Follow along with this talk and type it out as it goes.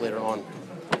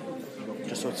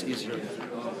so it's easier.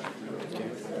 Okay.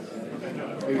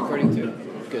 Are you recording too?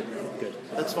 Good.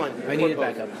 That's fine. I need it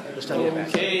back up. Just tell me it back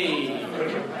up. Okay.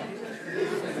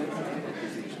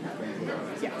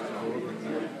 Yeah.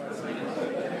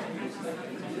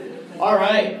 All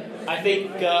right. I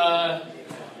think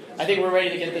we're ready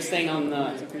to get this thing on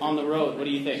the road. What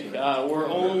do you think? We're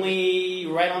only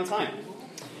right on time.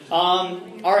 All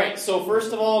right. So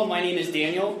first of all, my name is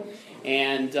Daniel,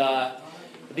 and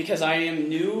because I am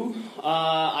new,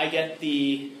 I get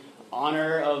the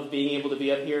honor of being able to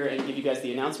be up here and give you guys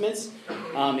the announcements.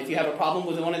 If you have a problem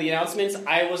with one of the announcements,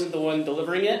 I wasn't the one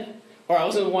delivering it, or I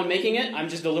wasn't the one making it. I'm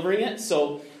just delivering it.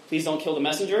 So please don't kill the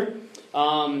messenger.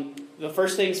 The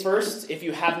first things first, if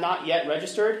you have not yet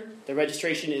registered, the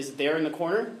registration is there in the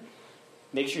corner.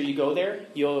 Make sure you go there.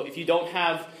 If you don't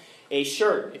have a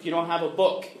shirt, if you don't have a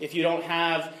book, if you don't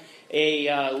have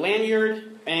a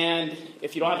lanyard, and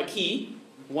if you don't have a key,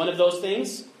 one of those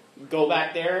things, go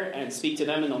back there and speak to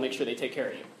them, and they'll make sure they take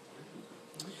care of you.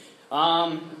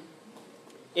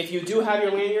 If you do have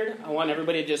your lanyard, I want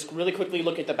everybody to just really quickly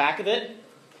look at the back of it.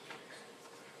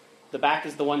 The back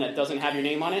is the one that doesn't have your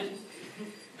name on it.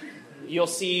 You'll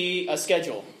see a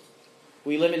schedule.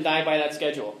 We live and die by that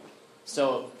schedule.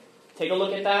 So take a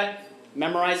look at that.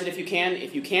 Memorize it if you can.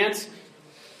 If you can't,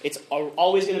 it's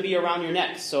always going to be around your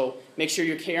neck. So make sure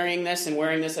you're carrying this and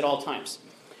wearing this at all times.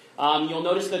 You'll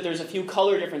notice that there's a few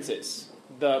color differences.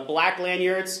 The black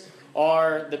lanyards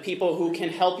are the people who can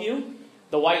help you.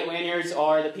 The white lanyards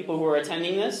are the people who are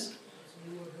attending this.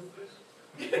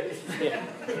 Yeah.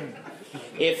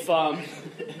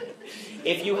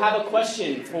 If you have a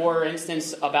question, for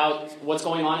instance, about what's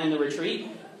going on in the retreat,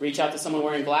 reach out to someone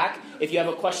wearing black. If you have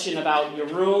a question about your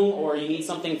room or you need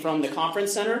something from the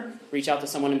conference center, reach out to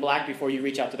someone in black before you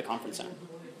reach out to the conference center.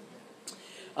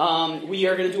 We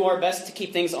are going to do our best to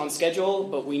keep things on schedule,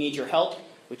 but we need your help,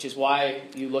 which is why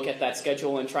you look at that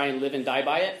schedule and try and live and die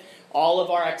by it. All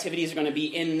of our activities are going to be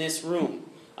in this room,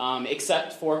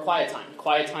 except for quiet time.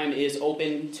 Quiet time is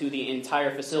open to the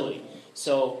entire facility.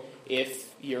 So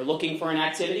if you're looking for an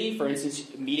activity, for instance,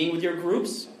 meeting with your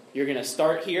groups, you're going to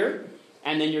start here,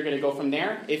 and then you're going to go from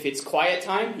there. If it's quiet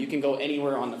time, you can go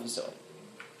anywhere on the facility.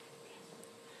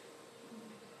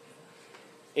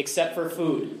 Except for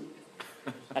food.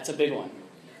 That's a big one.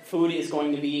 Food is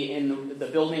going to be in the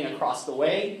building across the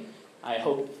way. I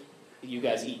hope you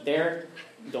guys eat there.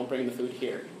 Don't bring the food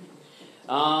here.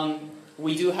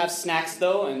 We do have snacks,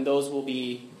 though, and those will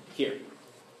be here.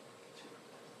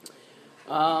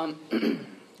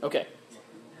 Okay.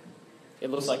 It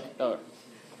looks like... Oh.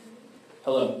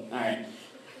 Hello. All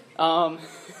right.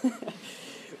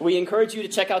 We encourage you to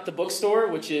check out the bookstore,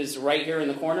 which is right here in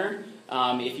the corner.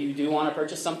 If you do want to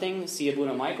purchase something, see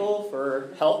Abuna Michael for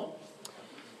help.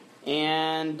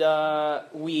 And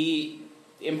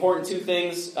important two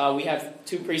things. We have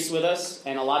two priests with us,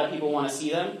 and a lot of people want to see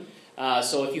them.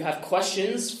 So if you have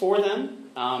questions for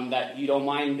them that you don't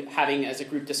mind having as a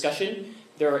group discussion,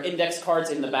 there are index cards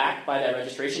in the back by that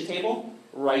registration table.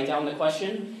 Write down the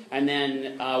question. And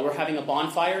then we're having a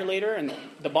bonfire later, and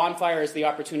the bonfire is the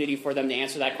opportunity for them to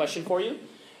answer that question for you.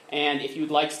 And if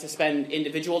you'd like to spend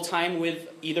individual time with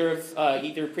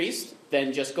either priest,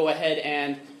 then just go ahead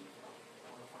and...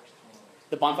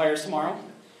 The bonfire is tomorrow.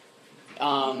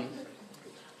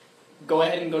 Go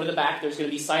ahead and go to the back. There's going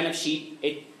to be sign-up sheet.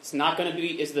 It's not going to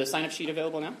be... Is the sign-up sheet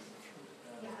available now?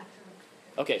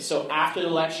 Okay, so after the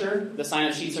lecture, the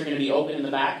sign-up sheets are going to be open in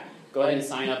the back. Go ahead and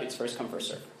sign up. It's first come, first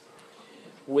serve.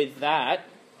 With that,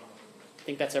 I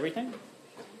think that's everything.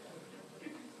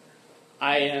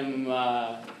 I am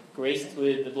graced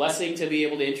with the blessing to be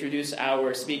able to introduce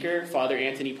our speaker, Father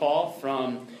Anthony Paul,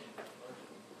 from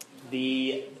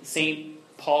the St.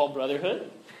 Paul Brotherhood.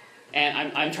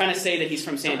 And I'm trying to say that he's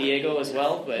from San Diego as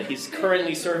well, but he's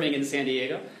currently serving in San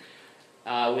Diego.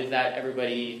 With that,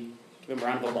 everybody, give him a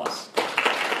round of applause.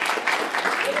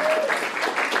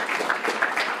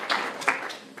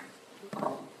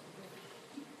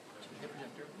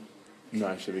 No,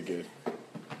 I should be good.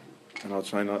 And I'll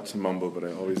try not to mumble, but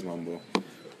I always mumble.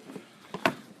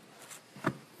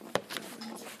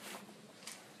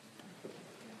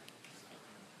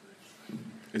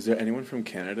 Is there anyone from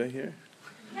Canada here?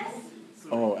 Yes.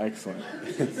 Oh, excellent.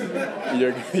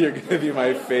 You're going to be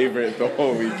my favorite the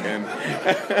whole weekend.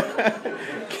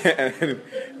 And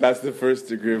that's the first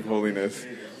degree of holiness.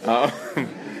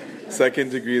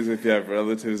 Second degree is if you have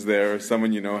relatives there or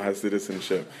someone you know has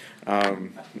citizenship.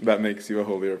 That makes you a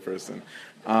holier person.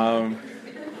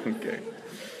 Okay.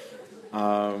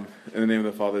 In the name of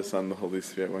the Father, Son, and the Holy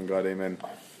Spirit, one God, amen.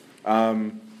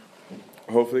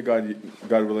 Hopefully, God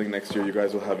willing, next year you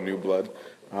guys will have new blood.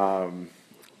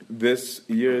 this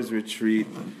year's retreat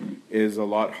is a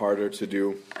lot harder to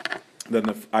do than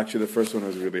the first one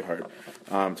was really hard.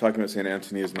 Talking about St.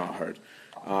 Anthony is not hard.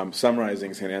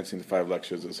 Summarizing St. Anthony in 5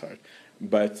 lectures is hard.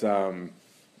 But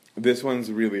this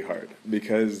one's really hard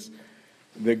because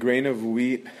the grain of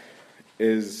wheat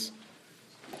is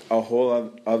a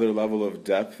whole other level of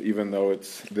depth, even though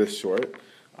it's this short.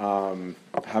 How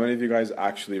many of you guys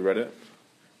actually read it?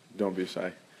 Don't be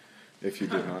shy if you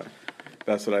did not.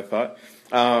 That's what I thought.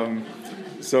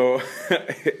 So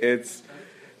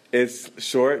it's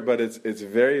short, but it's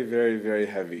very, very, very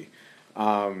heavy.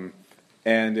 And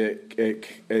it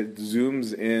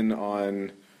zooms in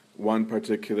on one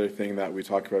particular thing that we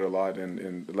talk about a lot,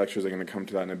 and the lectures are going to come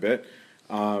to that in a bit.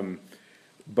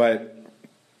 But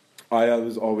I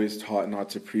was always taught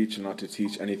not to preach and not to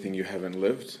teach anything you haven't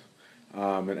lived,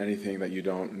 and anything that you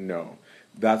don't know.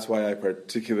 That's why I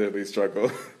particularly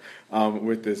struggle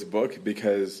with this book,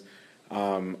 because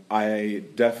I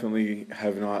definitely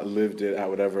have not lived it at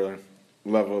whatever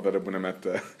level that Abuna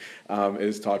Metta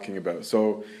is talking about.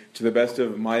 So, to the best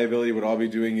of my ability, what I'll be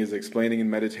doing is explaining and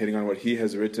meditating on what he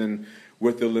has written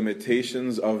with the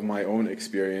limitations of my own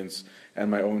experience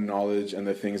and my own knowledge and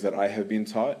the things that I have been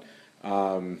taught,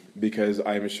 because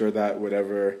I'm sure that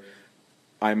whatever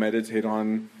I meditate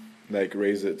on, like,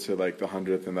 raise it to like the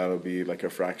 100th, and that'll be like a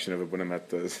fraction of Abuna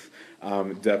Metta's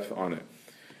depth on it.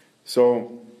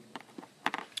 So,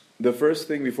 the first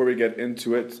thing before we get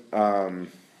into it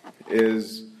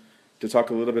is to talk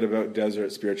a little bit about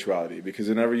desert spirituality, because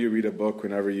whenever you read a book,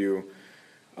 whenever you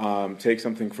take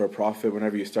something for a profit,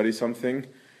 whenever you study something,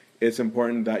 it's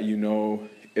important that you know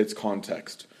its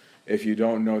context. If you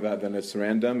don't know that, then it's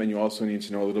random, and you also need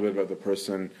to know a little bit about the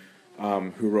person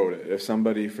who wrote it. If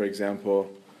somebody, for example,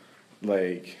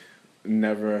 like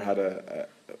never had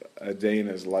a day in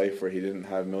his life where he didn't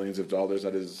have millions of dollars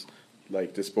at his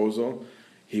like disposal,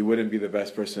 he wouldn't be the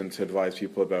best person to advise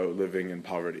people about living in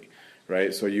poverty,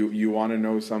 right? So you want to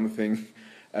know something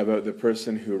about the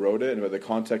person who wrote it and about the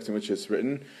context in which it's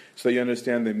written, so that you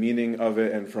understand the meaning of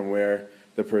it and from where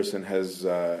the person has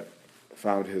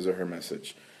found his or her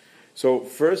message. So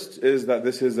first is that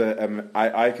this is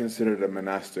I consider it a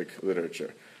monastic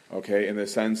literature, okay, in the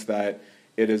sense that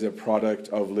it is a product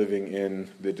of living in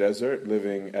the desert,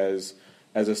 living as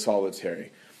a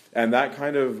solitary. And that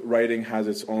kind of writing has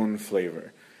its own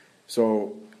flavor.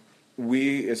 So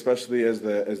we, especially as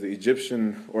the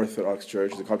Egyptian Orthodox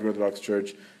Church, the Coptic Orthodox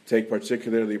Church, take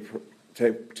particular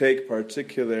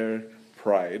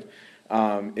pride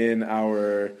in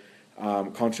our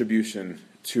contribution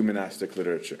to monastic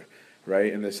literature,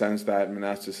 right? In the sense that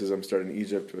monasticism started in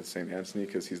Egypt with St. Anthony,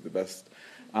 because he's the best,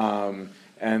 and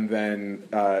then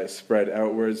spread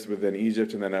outwards within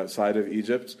Egypt and then outside of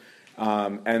Egypt.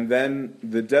 And then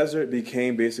the desert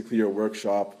became basically your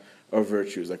workshop of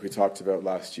virtues, like we talked about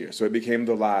last year. So it became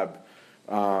the lab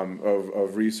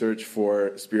of research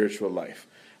for spiritual life,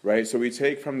 right? So we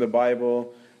take from the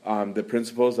Bible the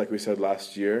principles, like we said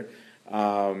last year,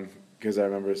 because I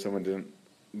remember someone didn't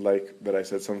like that I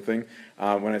said something,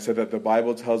 when I said that the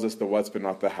Bible tells us the what's but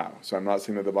not the how. So I'm not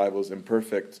saying that the Bible is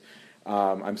imperfect.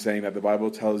 I'm saying that the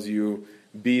Bible tells you,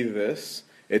 be this.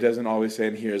 It doesn't always say,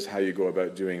 and here's how you go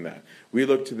about doing that. We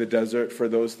look to the desert for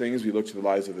those things. We look to the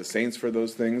lives of the saints for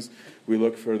those things. We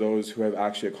look for those who have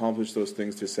actually accomplished those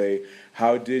things to say,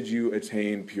 how did you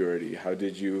attain purity? How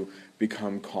did you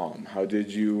become calm? How did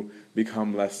you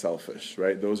become less selfish,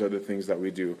 right? Those are the things that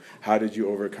we do. How did you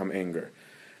overcome anger?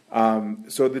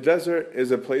 So the desert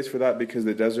is a place for that, because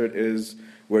the desert is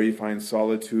where you find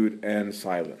solitude and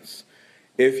silence.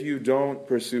 If you don't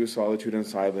pursue solitude and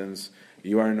silence,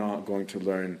 you are not going to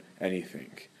learn anything,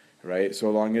 right?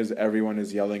 So long as everyone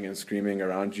is yelling and screaming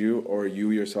around you, or you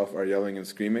yourself are yelling and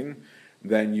screaming,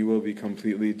 then you will be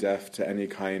completely deaf to any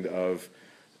kind of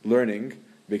learning,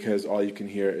 because all you can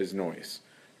hear is noise,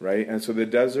 right? And so the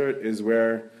desert is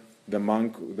where the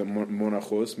monk, the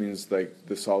monachos, means like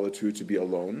the solitude, to be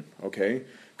alone, okay,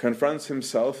 confronts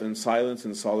himself in silence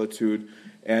and solitude,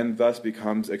 and thus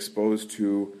becomes exposed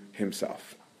to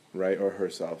himself, right, or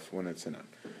herself when it's in it.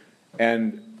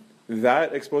 And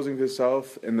that exposing to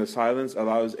self in the silence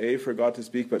allows A, for God to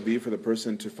speak, but B, for the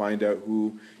person to find out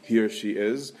who he or she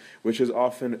is, which is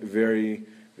often very,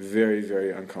 very,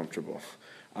 very uncomfortable,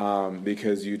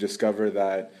 because you discover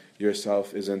that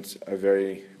yourself isn't a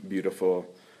very beautiful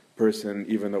person,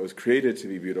 even though it was created to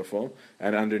be beautiful,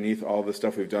 and underneath all the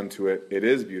stuff we've done to it, it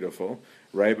is beautiful,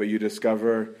 right? But you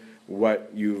discover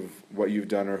what you've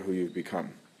done or who you've become.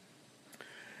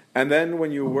 And then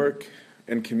when you work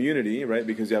in community, right,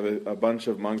 because you have a bunch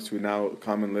of monks who now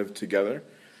come and live together,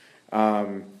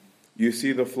 you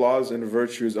see the flaws and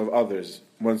virtues of others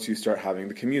once you start having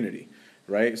the community,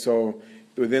 right? So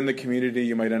within the community,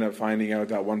 you might end up finding out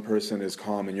that one person is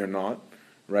calm and you're not,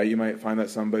 right? You might find that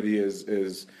somebody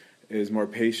is more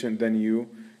patient than you.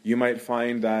 You might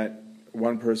find that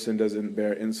one person doesn't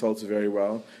bear insults very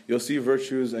well. You'll see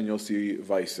virtues and you'll see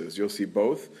vices. You'll see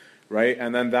both, right?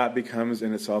 And then that becomes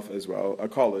in itself as well a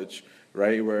college,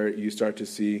 right? Where you start to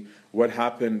see what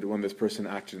happened when this person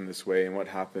acted in this way and what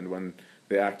happened when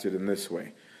they acted in this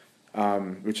way,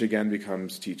 which again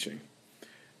becomes teaching.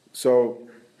 So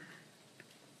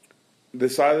the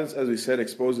silence, as we said,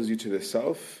 exposes you to the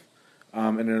self,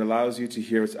 and it allows you to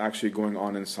hear what's actually going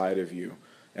on inside of you.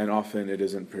 And often it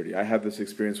isn't pretty. I had this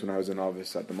experience when I was a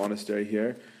novice at the monastery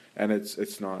here, and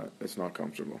it's not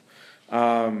comfortable.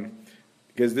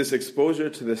 Because this exposure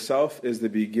to the self is the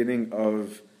beginning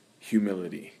of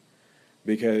humility.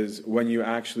 Because when you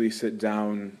actually sit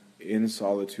down in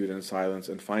solitude and silence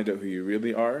and find out who you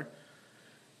really are,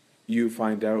 you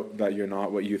find out that you're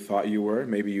not what you thought you were.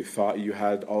 Maybe you thought you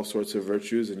had all sorts of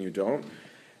virtues and you don't.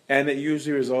 And it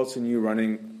usually results in you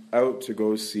running out to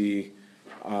go see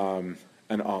an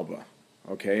Abba.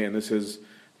 Okay, and this is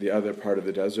the other part of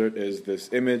the desert, is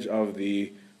this image of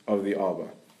the Abba.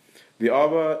 The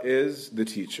Abba is the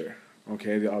teacher.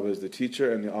 Okay, the Abba is the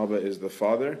teacher and the Abba is the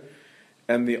father.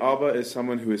 And the Abba is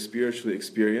someone who is spiritually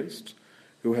experienced,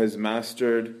 who has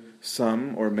mastered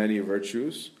some or many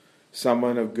virtues,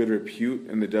 someone of good repute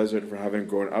in the desert for having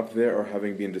grown up there or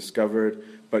having been discovered,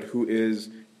 but who is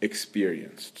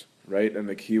experienced, right? And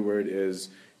the key word is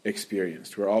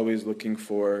experienced. We're always looking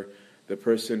for the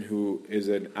person who is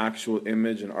an actual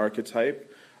image, an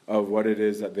archetype of what it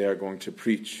is that they are going to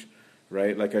preach,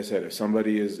 right? Like I said, if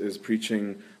somebody is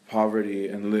preaching poverty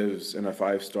and lives in a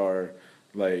 5-star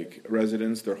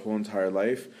residence their whole entire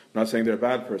life, I'm not saying they're a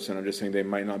bad person, I'm just saying they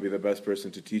might not be the best person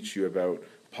to teach you about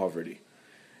poverty.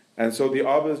 And so the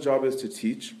Abba's job is to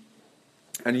teach,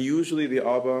 and usually the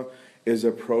Abba is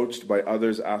approached by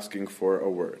others asking for a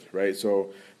word, right?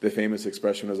 So the famous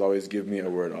expression is always, give me a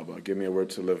word, Abba, give me a word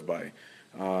to live by.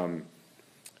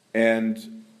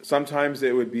 And sometimes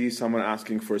it would be someone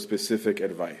asking for specific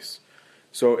advice.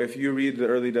 So if you read the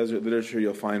early desert literature,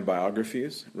 you'll find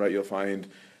biographies, right? You'll find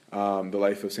the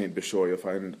life of Saint Bishoy, you'll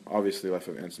find, obviously, life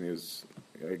of Antony is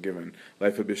given.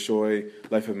 Life of Bishoy,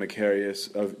 life of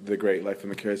Macarius of the Great, life of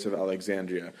Macarius of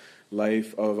Alexandria,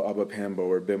 life of Abba Pambo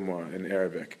or Bimwa in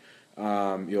Arabic.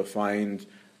 You'll find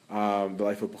the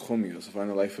life of Pachomius, you'll find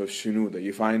the life of Shenouda.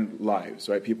 You find lives,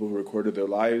 right? People who recorded their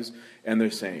lives and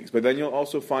their sayings. But then you'll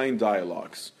also find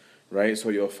dialogues, right? So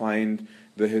you'll find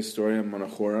the Historiam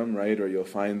Monachorum, right? Or you'll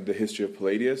find the History of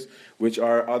Palladius, which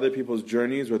are other people's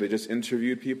journeys where they just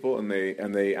interviewed people and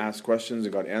they asked questions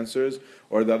and got answers.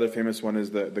 Or the other famous one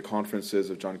is the Conferences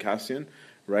of John Cassian,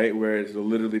 right? Where it'll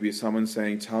literally be someone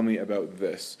saying, tell me about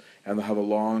this. And they'll have a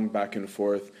long back and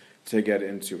forth to get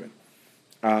into it.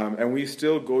 And we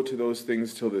still go to those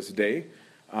things till this day.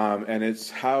 And it's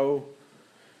how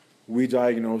we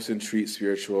diagnose and treat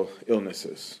spiritual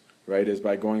illnesses, right? Is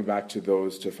by going back to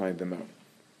those to find them out.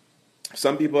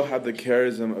 Some people had the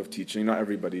charism of teaching. Not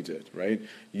everybody did, right?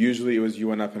 Usually it was you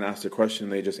went up and asked a question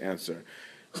and they just answer.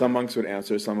 Some monks would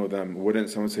answer, some of them wouldn't.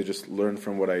 Some would say, just learn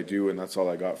from what I do and that's all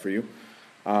I got for you.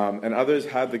 And others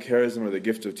had the charism or the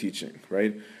gift of teaching,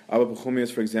 right? Abba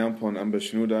Pachomius, for example, and Amba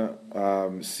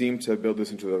Shenouda seemed to build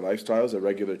this into their lifestyles, a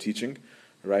regular teaching,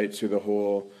 right, to the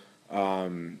whole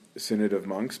synod of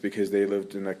monks, because they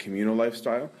lived in a communal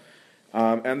lifestyle.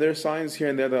 And there are signs here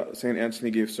and there that St.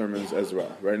 Anthony gave sermons as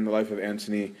well, right? In the life of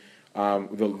Anthony,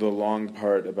 the long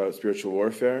part about spiritual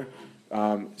warfare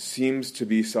seems to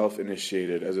be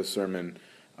self-initiated as a sermon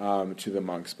to the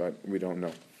monks, but we don't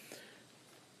know.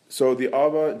 So the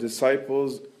Abba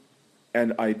disciples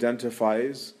and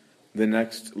identifies the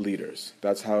next leaders.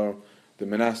 That's how the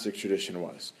monastic tradition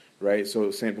was, right?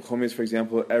 So St. Pachomius, for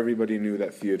example, everybody knew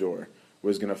that Theodore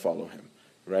was going to follow him,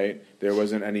 right? There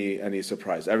wasn't any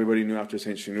surprise. Everybody knew after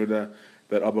St. Shenouda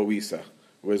that Abba Wisa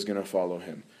was going to follow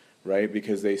him, right?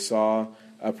 Because they saw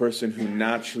a person who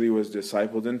naturally was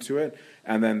discipled into it,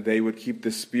 and then they would keep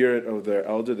the spirit of their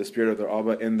elder, the spirit of their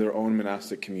Abba, in their own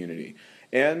monastic community.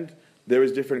 And there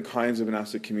was different kinds of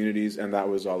monastic communities, and that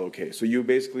was all okay. So you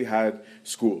basically had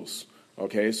schools,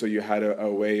 okay? So you had a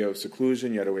way of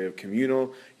seclusion, you had a way of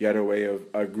communal, you had a way of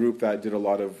a group that did a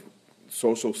lot of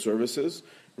social services,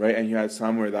 right? And you had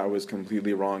somewhere that was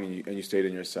completely wrong, and you stayed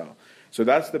in your cell. So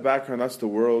that's the background, that's the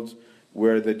world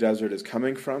where the desert is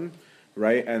coming from,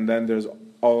 right? And then there's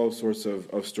all sorts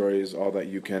of stories, all that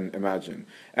you can imagine.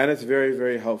 And it's very,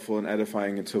 very helpful and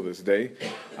edifying until this day.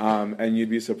 And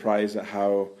you'd be surprised at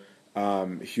how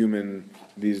human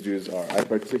these dudes are. I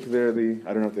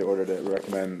don't know if they ordered it,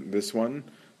 recommend this one,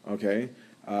 okay?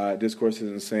 Discourses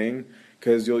and Saying,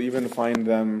 because you'll even find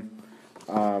them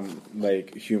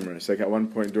like humorous. Like at one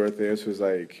point, Dorotheus was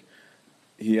like,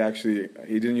 he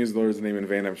didn't use the Lord's name in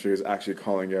vain. I'm sure he was actually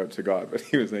calling out to God, but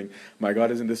he was saying, "My God,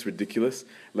 isn't this ridiculous?"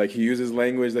 Like he uses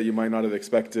language that you might not have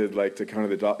expected, like to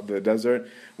counter the desert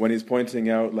when he's pointing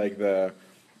out like the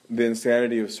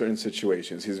insanity of certain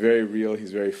situations. He's very real.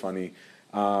 He's very funny,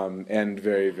 and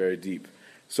very, very deep.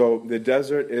 So the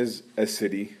desert is a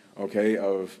city, okay,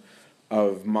 of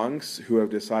monks who have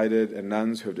decided and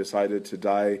nuns who have decided to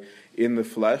die in the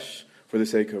flesh for the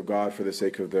sake of God, for the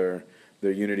sake of their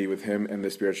unity with Him and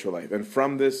the spiritual life. And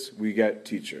from this, we get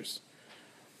teachers.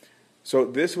 So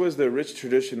this was the rich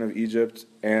tradition of Egypt,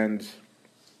 and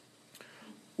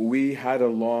we had a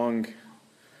long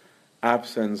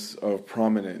absence of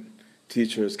prominent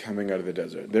teachers coming out of the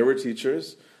desert. There were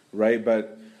teachers, right,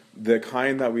 but the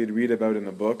kind that we'd read about in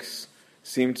the books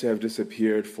seemed to have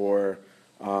disappeared for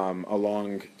a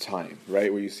long time,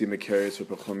 right, where you see Macarius or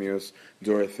Pachomius,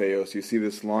 Dorotheus, you see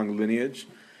this long lineage.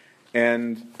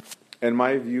 And in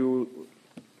my view,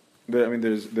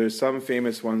 there's some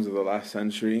famous ones of the last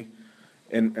century.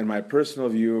 In my personal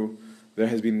view, there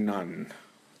has been none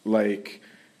like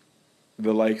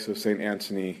the likes of St.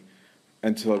 Anthony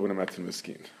until Abuna Matthew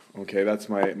Meskin. Okay, that's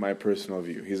my personal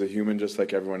view. He's a human just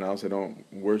like everyone else. I don't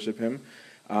worship him.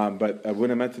 But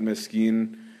Abuna Matthew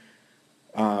Meskin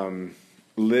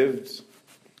lived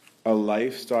a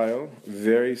lifestyle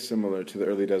very similar to the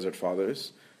early Desert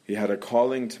Fathers. He had a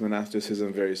calling to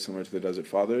monasticism very similar to the Desert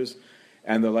Fathers,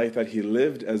 and the life that he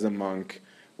lived as a monk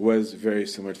was very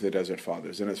similar to the Desert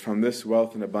Fathers. And it's from this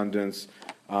wealth and abundance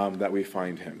that we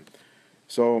find him.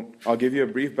 So I'll give you a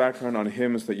brief background on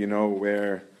him so that you know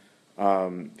where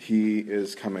he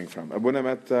is coming from. Abuna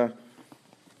Metta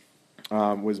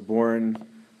was born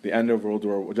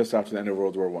just after the end of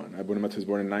World War I. Abuna Metta was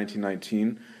born in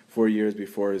 1919, 4 years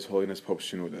before His Holiness Pope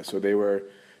Shenouda. So they were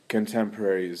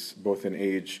contemporaries, both in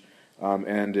age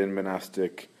and in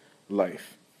monastic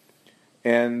life.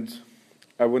 And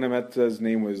Abuna Metta's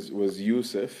name was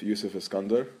Yusuf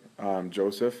Iskandar,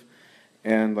 Joseph.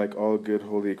 And like all good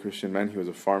holy Christian men, he was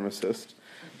a pharmacist.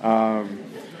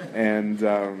 And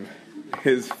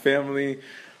his family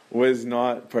was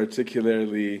not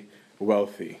particularly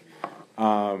wealthy.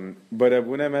 But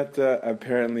Abuna Metta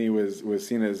apparently was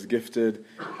seen as gifted,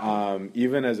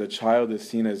 even as a child is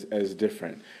seen as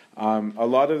different. A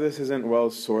lot of this isn't well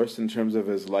sourced in terms of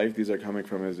his life. These are coming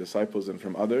from his disciples and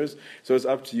from others. So it's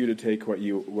up to you to take what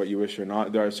you wish or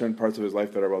not. There are certain parts of his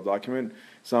life that are well documented,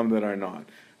 some that are not.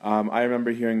 I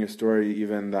remember hearing a story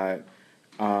even that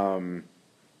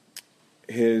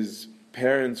his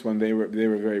parents, when they were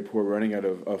very poor, running out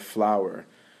of flour,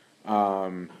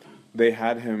 they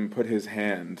had him put his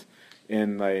hand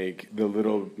in like the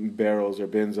little barrels or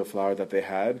bins of flour that they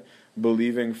had,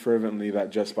 believing fervently that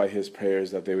just by his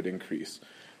prayers that they would increase.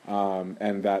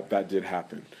 And that did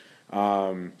happen.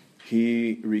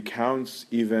 He recounts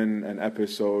even an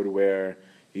episode where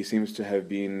he seems to have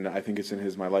been, I think it's in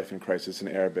his My Life in Christ, it's in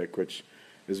Arabic, which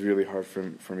is really hard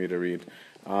for me to read.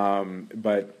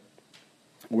 But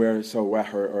where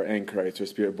Sawah or anchorites or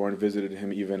spirit-born visited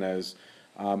him even as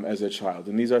a child.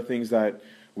 And these are things that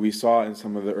we saw in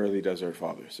some of the early Desert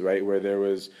Fathers, right, where there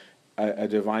was a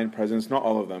divine presence. Not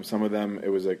all of them. Some of them, it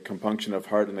was a compunction of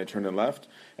heart and they turned and left.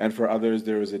 And for others,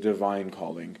 there was a divine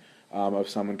calling of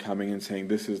someone coming and saying,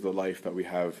 this is the life that we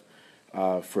have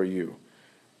for you.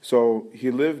 So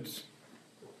he lived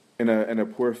in a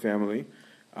poor family,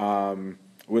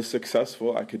 was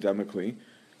successful academically,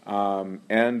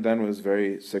 and then was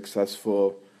very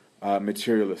successful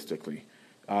materialistically.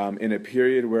 In a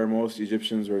period where most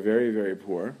Egyptians were very, very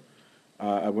poor,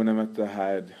 Abuna Metta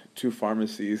had 2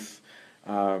 pharmacies,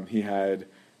 he had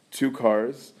 2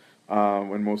 cars,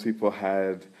 when most people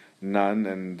had none,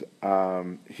 and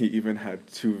he even had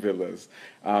 2 villas.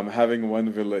 Having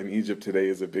 1 villa in Egypt today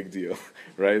is a big deal,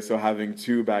 right? So having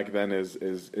 2 back then is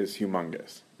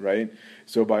humongous, right?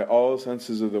 So by all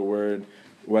senses of the word,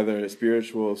 whether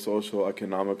spiritual, social,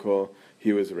 economical,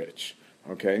 he was rich,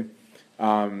 okay?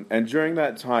 And during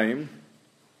that time,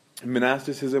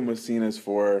 monasticism was seen as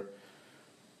for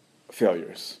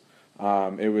failures.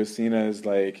 It was seen as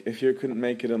like, if you couldn't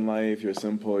make it in life, you're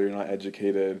simple, you're not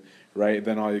educated, right?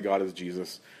 Then all you got is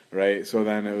Jesus, right? So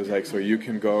then it was like, so you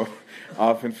can go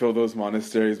off and fill those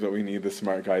monasteries, but we need the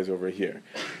smart guys over here.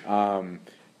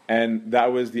 And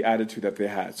that was the attitude that they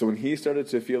had. So when he started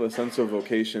to feel a sense of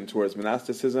vocation towards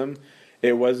monasticism,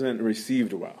 it wasn't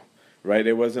received well. right?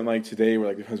 It wasn't like today where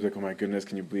like the friends were like, oh my goodness,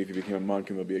 can you believe you became a monk,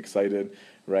 and they'll be excited,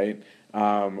 right?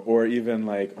 Or even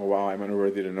like, oh wow, I'm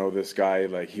unworthy to know this guy,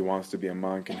 like he wants to be a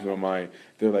monk, and who am I?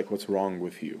 They're like, what's wrong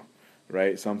with you,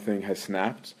 right? Something has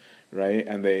snapped, right?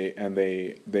 And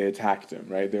they attacked him,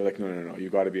 right? They're like, no, you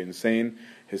got to be insane.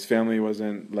 His family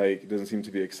doesn't seem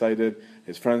to be excited.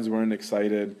 His friends weren't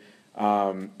excited,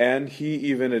 and he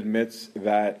even admits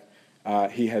that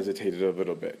he hesitated a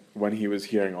little bit when he was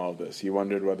hearing all this. He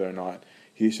wondered whether or not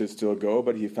he should still go,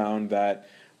 but he found that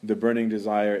the burning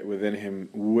desire within him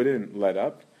wouldn't let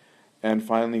up. And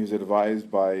finally, he was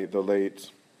advised by the late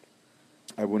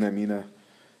Abuna Mina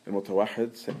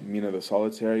al-Mutawahid, Mina the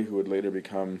Solitary, who would later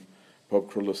become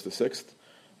Pope Kyrillos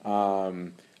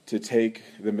VI, to take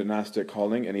the monastic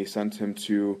calling, and he sent him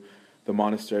to the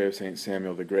monastery of Saint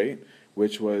Samuel the Great,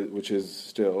 which is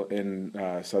still in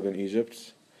southern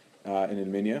Egypt, in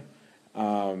Irminia,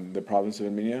 the province of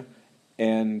Irminia,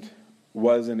 and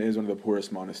was and is one of the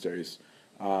poorest monasteries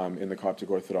in the Coptic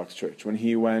Orthodox Church. When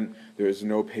he went, there was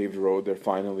no paved road. There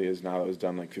finally is now. That was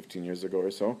done like 15 years ago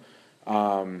or so.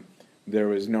 There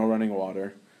was no running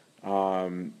water.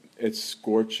 It's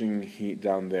scorching heat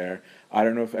down there. I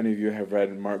don't know if any of you have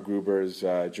read Mark Gruber's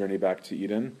Journey Back to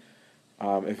Eden.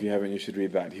 If you haven't, you should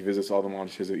read that. He visits all the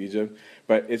monasteries of Egypt.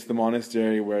 But it's the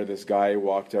monastery where this guy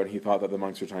walked out and he thought that the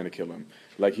monks were trying to kill him.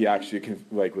 Like, he actually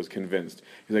was convinced.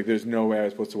 He's like, there's no way I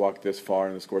was supposed to walk this far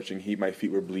in the scorching heat. My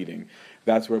feet were bleeding.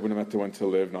 That's where Buonametta went to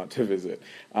live, not to visit.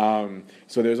 So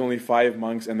there's only 5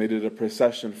 monks, and they did a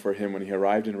procession for him when he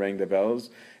arrived and rang the bells.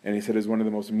 And he said it was one of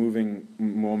the most moving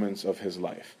moments of his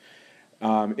life.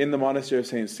 In the monastery of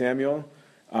St. Samuel,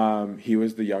 he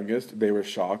was the youngest. They were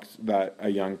shocked that a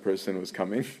young person was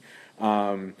coming.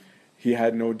 He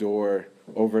had no door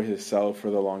over his cell for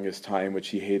the longest time, which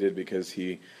he hated because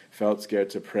he felt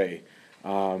scared to pray,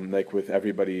 with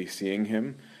everybody seeing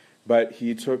him. But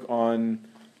he took on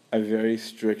a very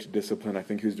strict discipline. I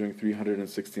think he was doing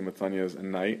 360 matanyas a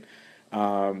night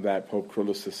that Pope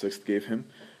Kyrillos VI gave him.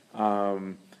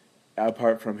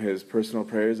 Apart from his personal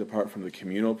prayers, apart from the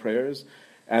communal prayers.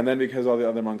 And then because all the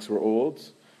other monks were old,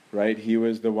 right, he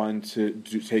was the one to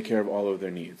take care of all of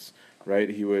their needs, right?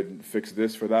 He would fix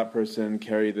this for that person,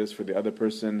 carry this for the other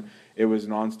person. It was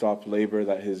nonstop labor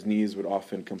that his knees would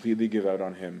often completely give out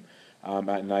on him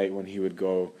at night when he would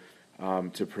go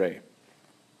to pray.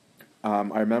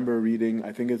 I remember reading,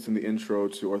 I think it's in the intro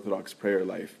to Orthodox Prayer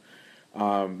Life,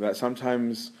 that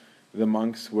sometimes the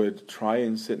monks would try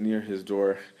and sit near his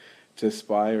door to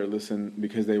spy or listen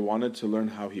because they wanted to learn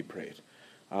how he prayed,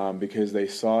 because they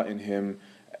saw in him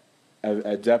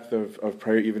a depth of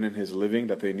prayer, even in his living,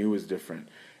 that they knew was different.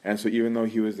 And so even though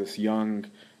he was this young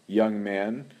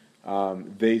man,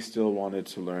 they still wanted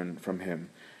to learn from him.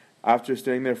 After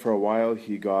staying there for a while,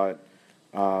 he got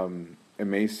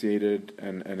emaciated,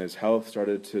 and his health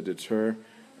started to deter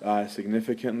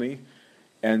significantly.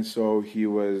 And so he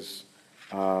was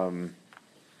then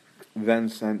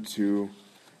sent to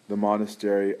the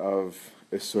monastery of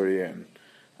Isurien,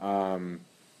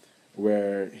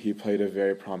 where he played a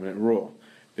very prominent role.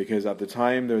 Because at the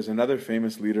time, there was another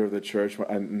famous leader of the church,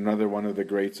 another one of the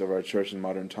greats of our church in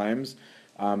modern times,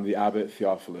 the abbot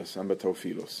Theophilus,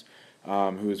 Ambatophilos,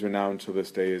 who is renowned to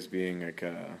this day as being like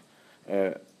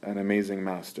an amazing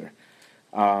master.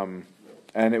 And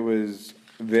it was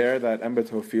there that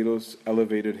Ambatophilos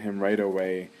elevated him right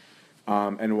away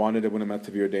and wanted Buonametta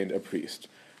to be ordained a priest.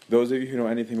 Those of you who know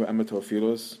anything about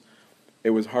Ambatophilos,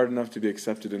 it was hard enough to be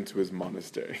accepted into his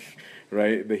monastery,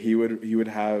 right? That he would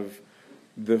have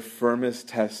the firmest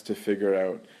test to figure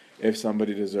out if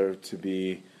somebody deserved to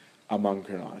be a monk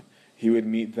or not. He would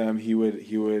meet them. He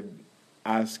would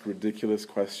ask ridiculous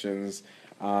questions.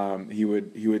 He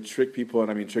would trick people,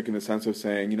 and I mean trick in the sense of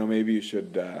saying, maybe you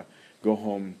should go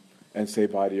home and say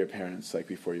bye to your parents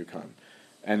before you come.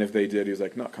 And if they did, he was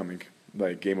like, not coming,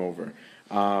 game over.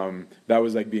 That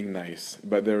was being nice.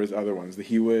 But there was other ones.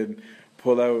 He would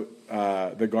pull out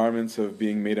the garments of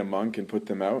being made a monk and put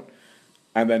them out,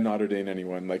 and then not ordain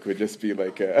anyone. Would just be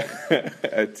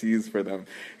a tease for them.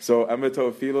 So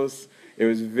Ambatophilos, it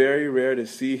was very rare to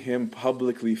see him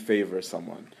publicly favor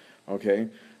someone. Okay,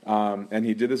 and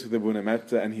he did this with the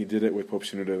Buonametta, and he did it with Pope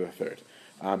Shenouda III.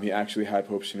 He actually had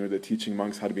Pope Shenouda teaching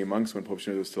monks how to be monks when Pope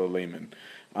Shenouda was still a layman.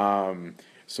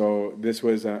 So this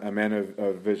was a man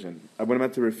of vision.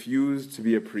 Buonametta refused to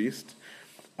be a priest,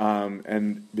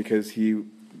 and because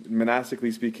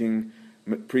monastically speaking,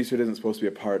 priesthood isn't supposed to be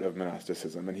a part of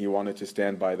monasticism, and he wanted to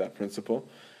stand by that principle,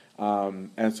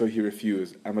 and so he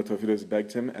refused. Ambatophilos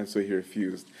begged him, and so he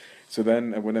refused. So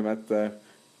then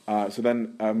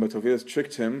Ambatophilos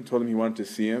tricked him, told him he wanted to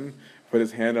see him put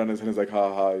his hand on his head and was like,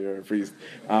 ha ha, you're a priest.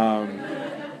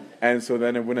 And so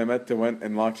then Abuna Metta went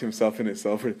and locked himself in his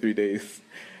cell for 3 days.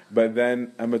 But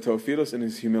then Aba Teofilos, in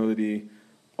his humility,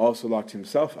 also locked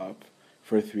himself up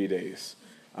for 3 days.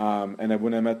 And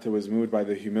Abuna Metta was moved by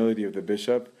the humility of the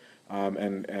bishop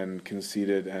and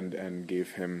conceded and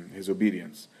gave him his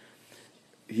obedience.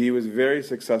 He was very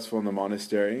successful in the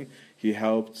monastery. He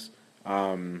helped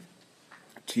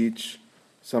teach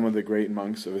some of the great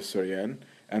monks of Isurian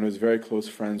and was very close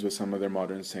friends with some of their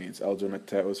modern saints. Elder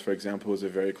Matteos, for example, was a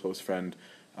very close friend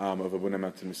of Abuna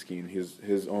Metta Miskin.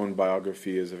 His own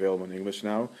biography is available in English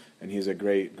now, and he's a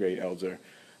great, great elder.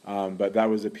 But that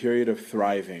was a period of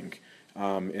thriving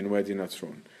in Wadi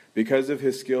Natrun. Because of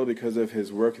his skill, because of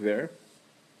his work there,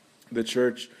 the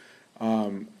church,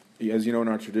 as you know in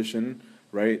our tradition,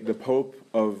 right, the Pope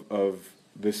of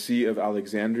the See of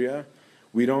Alexandria,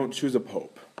 we don't choose a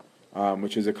Pope,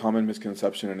 which is a common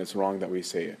misconception, and it's wrong that we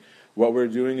say it. What we're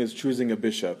doing is choosing a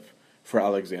bishop for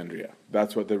Alexandria.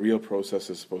 That's what the real process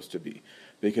is supposed to be.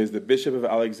 Because the Bishop of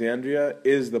Alexandria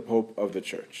is the Pope of the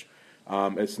church.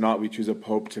 It's not we choose a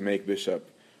Pope to make bishop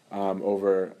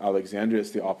over Alexandria,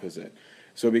 it's the opposite.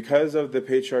 So because of the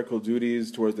patriarchal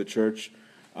duties towards the church,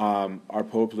 our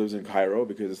Pope lives in Cairo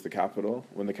because it's the capital.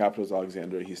 When the capital is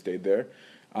Alexandria, he stayed there.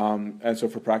 And so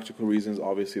for practical reasons,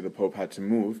 obviously the Pope had to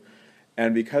move.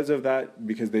 And because of that,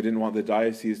 because they didn't want the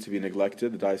diocese to be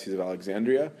neglected, the Diocese of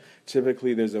Alexandria,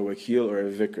 typically there's a wakil or a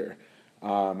vicar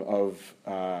of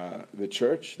the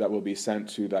church that will be sent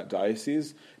to that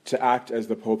diocese to act as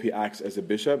the Pope. He acts as a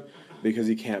bishop because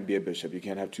he can't be a bishop. You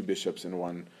can't have two bishops in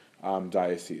one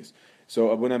diocese.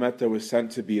 So Abuna Metta was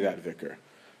sent to be that vicar.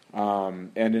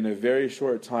 And in a very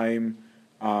short time,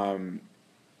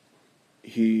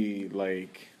 he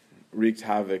wreaked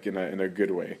havoc in a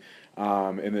good way.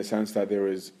 In the sense that there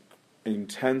was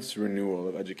intense renewal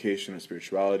of education, of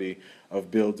spirituality, of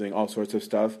building, all sorts of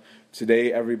stuff.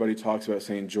 Today, everybody talks about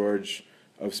St. George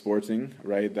of Sporting,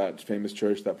 right? That famous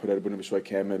church that put out Abuna Bishoy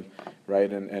Kamel,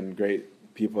 right? And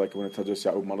great people like Abuna Tadros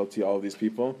Ya'ub Malati, all of these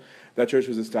people. That church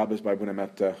was established by Abuna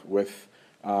Metta with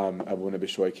Abuna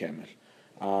Bishoy Kamel.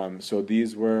 So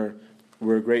these were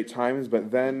great times,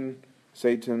 but then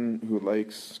Satan, who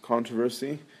likes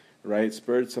controversy, right,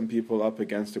 spurred some people up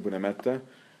against Abuna Metta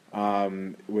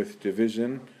with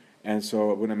division, and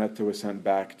so Abuna Metta was sent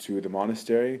back to the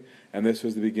monastery, and this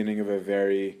was the beginning of a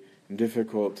very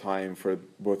difficult time for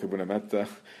both Abuna Metta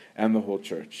and the whole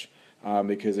church,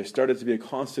 because there started to be a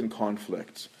constant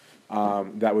conflict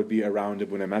that would be around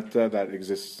Abuna Metta that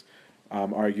exists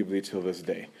arguably till this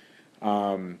day.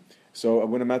 So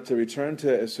Abuna Metta returned to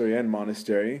Isurian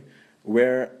monastery,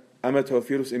 where Aba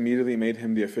Teofilos immediately made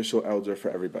him the official elder for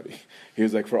everybody. He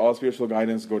was like, for all spiritual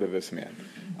guidance, go to this man.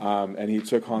 And he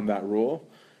took on that role,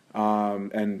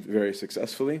 and very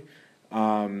successfully.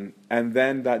 And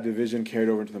then that division carried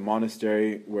over into the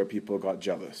monastery, where people got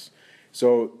jealous.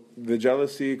 So the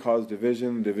jealousy caused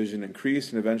division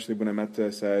increased, and eventually Abuna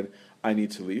Metta said, I need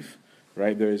to leave,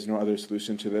 right? There is no other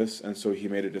solution to this. And so he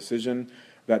made a decision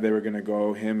that they were going to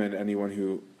go, him and anyone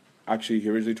who... Actually, he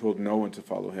originally told no one to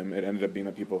follow him. It ended up being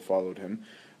that people followed him.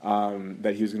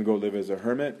 That he was going to go live as a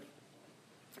hermit,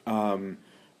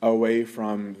 away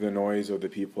from the noise of the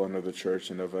people and of the church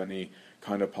and of any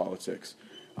kind of politics.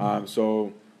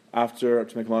 So after,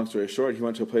 to make a long story short, he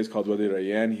went to a place called Wadi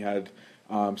Rayyan. He had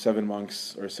 7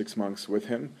 monks or 6 monks with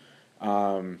him.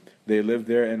 They lived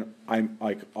there in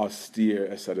austere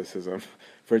asceticism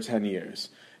for 10 years.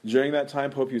 During that time,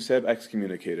 Pope Euseb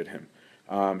excommunicated him.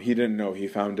 He didn't know. He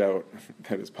found out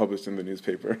that it's published in the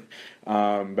newspaper.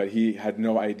 But he had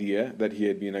no idea that he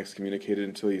had been excommunicated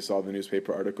until he saw the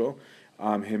newspaper article,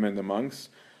 him and the monks.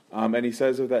 And he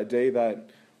says of that day that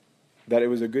it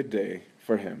was a good day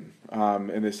for him,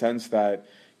 in the sense that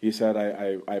he said,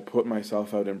 I put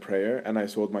myself out in prayer and I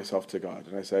sold myself to God.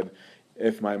 And I said,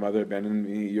 if my mother abandoned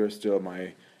me, you're still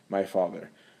my father.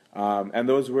 And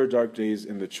those were dark days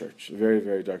in the church, very,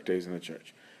 very dark days in the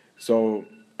church. So...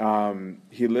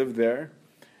 he lived there,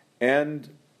 and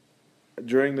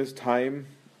during this time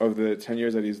of the 10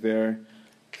 years that he's there,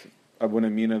 Abuna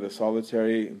Mina the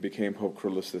Solitary became Pope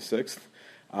Kyrillos VI,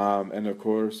 and of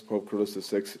course Pope Kyrillos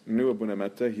VI knew Abuna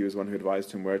Metta. He was one who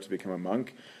advised him where to become a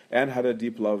monk, and had a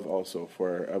deep love also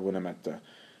for Abuna Metta.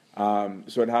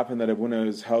 So it happened that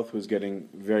Abuna's health was getting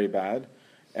very bad,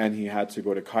 and he had to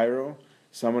go to Cairo.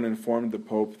 Someone informed the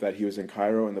Pope that he was in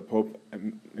Cairo, and the Pope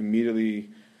immediately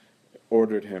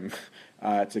ordered him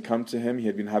to come to him. He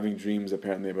had been having dreams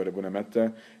apparently about Abuna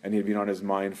Metta, and he had been on his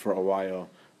mind for a while,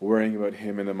 worrying about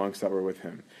him and the monks that were with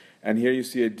him. And here you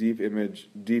see a deep image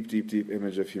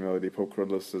of humility. Pope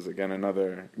Kyrillos is again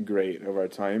another great of our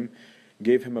time.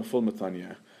 gave him a full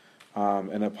matanya,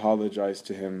 and apologized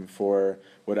to him for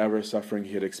whatever suffering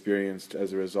he had experienced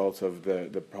as a result of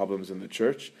the problems in the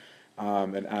church,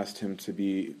 and asked him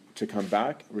to come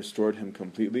back, restored him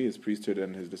completely, his priesthood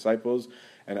and his disciples,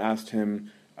 and asked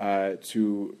him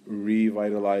to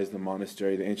revitalize the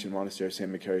monastery, the ancient monastery of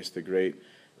St. Macarius the Great,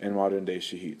 in modern-day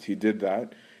Shahid. He did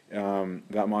that.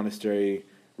 That monastery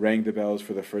rang the bells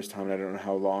for the first time, and I don't know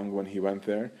how long, when he went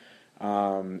there.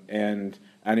 And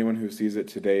anyone who sees it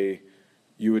today,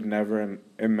 you would never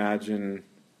imagine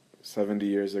 70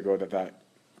 years ago that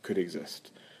could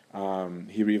exist.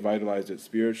 He revitalized it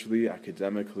spiritually,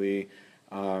 academically,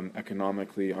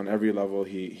 economically, on every level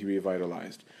he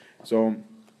revitalized. So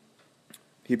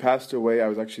he passed away. I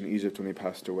was actually in Egypt when he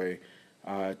passed away,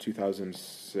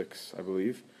 2006, I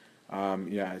believe.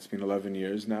 It's been 11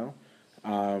 years now.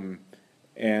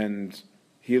 And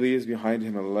he leaves behind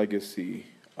him a legacy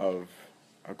of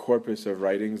a corpus of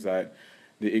writings that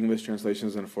the English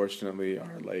translations, unfortunately,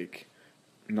 are like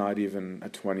not even a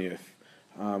 20th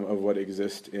of what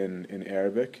exists in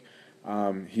Arabic.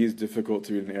 He's difficult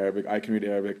to read in Arabic. I can read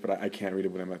Arabic, but I can't read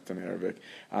Ibn Matta in Arabic,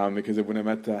 because Ibn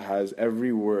Matta has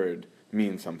every word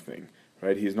means something,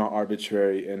 right? He's not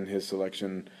arbitrary in his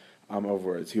selection of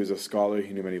words. He was a scholar.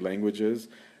 He knew many languages.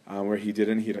 Where he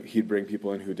didn't, he'd bring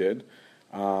people in who did.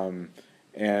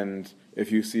 And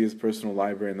if you see his personal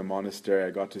library in the monastery,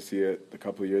 I got to see it a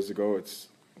couple of years ago. It's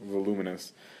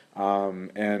voluminous.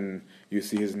 And you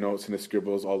see his notes and his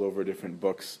scribbles all over different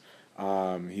books.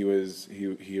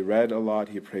 He read a lot,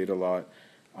 he prayed a lot,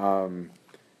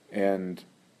 and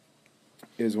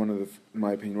is in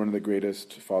my opinion, one of the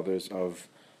greatest fathers of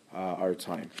our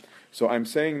time. So I'm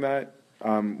saying that,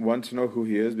 one, to know who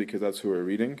he is, because that's who we're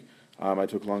reading. I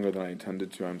took longer than I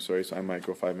intended to, I'm sorry, so I might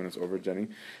go 5 minutes over, Jenny.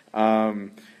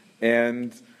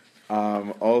 And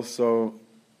also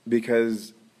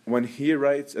because when he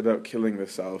writes about killing the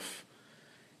self,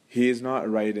 he is not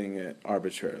writing it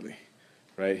arbitrarily,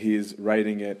 right? He's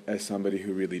writing it as somebody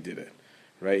who really did it,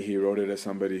 right? He wrote it as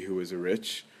somebody who was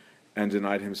rich and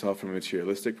denied himself from a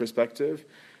materialistic perspective.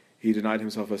 He denied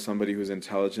himself as somebody who was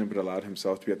intelligent but allowed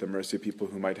himself to be at the mercy of people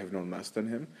who might have known less than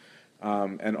him.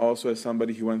 And also as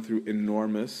somebody who went through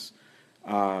enormous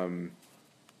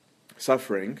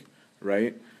suffering,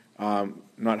 right?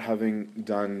 Not having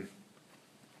done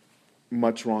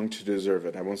much wrong to deserve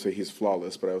it. I won't say he's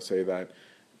flawless, but I'll say that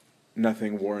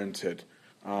nothing warranted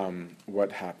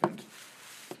what happened.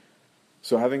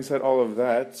 So having said all of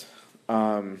that,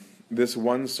 this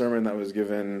one sermon that was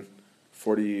given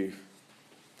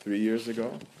 43 years ago,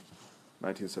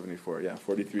 1974,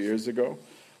 43 years ago,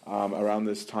 around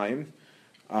this time,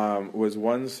 was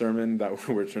one sermon that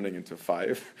we're turning into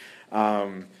 5.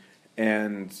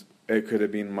 And it could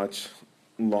have been much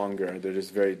longer. They're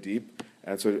just very deep.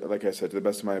 And so, like I said, to the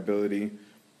best of my ability,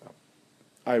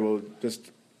 I will just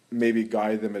maybe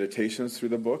guide the meditations through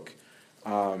the book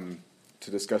to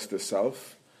discuss the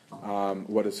self,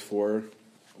 what it's for,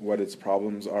 what its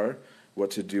problems are,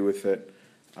 what to do with it,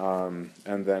 and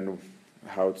then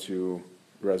how to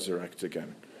resurrect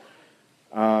again.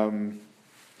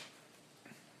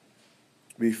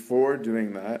 Before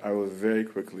doing that, I will very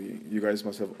quickly, you guys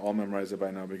must have all memorized it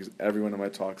by now because every one of my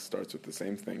talks starts with the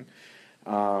same thing.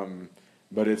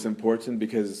 But it's important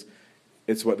because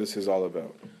it's what this is all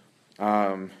about.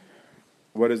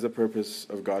 What is the purpose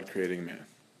of God creating man?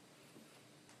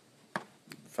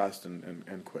 Fast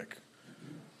and quick.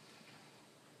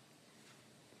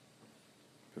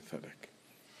 Pathetic.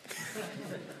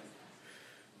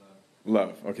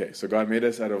 Love. Okay, so God made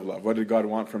us out of love. What did God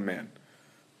want from man?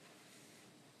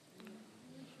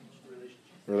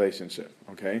 Relationship.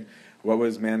 Okay. What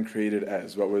was man created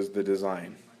as? What was the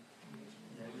design?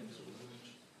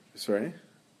 Sorry?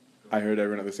 I heard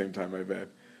everyone at the same time, my bad.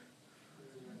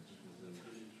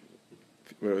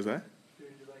 What was that?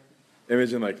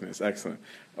 Image and likeness. Excellent.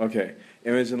 Okay.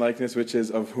 Image and likeness, which is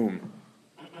of whom?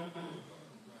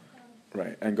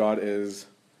 Right. And God is...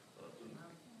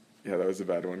 Yeah, that was a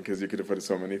bad one because you could have put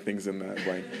so many things in that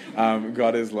blank.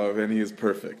 God is love and he is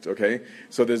perfect, okay?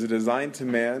 So there's a design to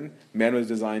man. Man was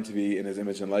designed to be in his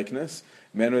image and likeness.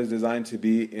 Man was designed to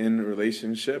be in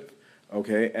relationship,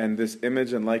 okay? And this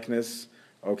image and likeness,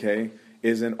 okay,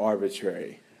 isn't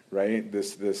arbitrary, right?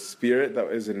 This spirit that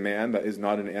is in man, that is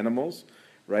not in animals,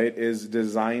 right, is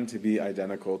designed to be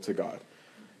identical to God.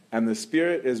 And the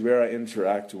spirit is where I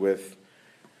interact with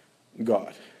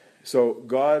God. So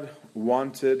God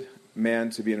wanted man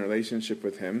to be in a relationship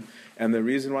with him. And the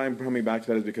reason why I'm coming back to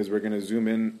that is because we're going to zoom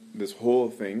in. This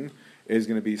whole thing is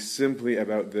going to be simply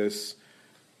about this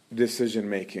decision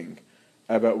making,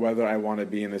 about whether I want to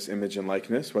be in this image and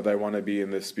likeness, whether I want to be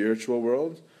in this spiritual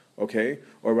world, okay?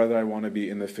 Or whether I want to be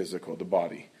in the physical, the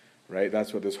body, right?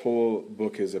 That's what this whole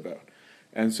book is about.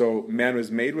 And so man was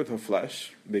made with a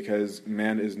flesh because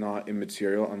man is not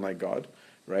immaterial, unlike God,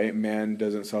 right? Man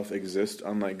doesn't self-exist,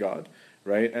 unlike God,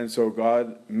 right? And so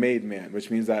God made man, which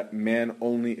means that man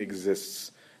only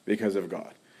exists because of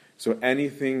God. So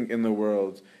anything in the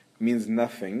world means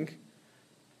nothing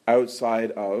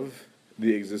outside of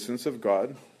the existence of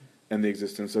God and the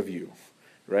existence of you,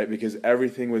 right? Because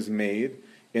everything was made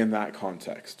in that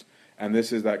context. And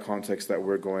this is that context that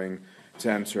we're going to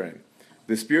enter in.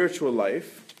 The spiritual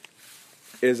life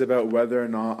is about whether or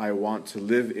not I want to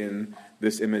live in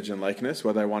this image and likeness,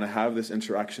 whether I want to have this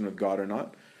interaction with God or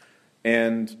not.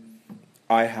 And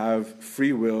I have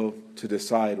free will to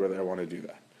decide whether I want to do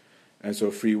that. And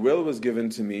so free will was given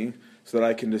to me so that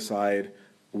I can decide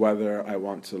whether I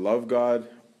want to love God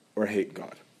or hate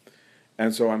God.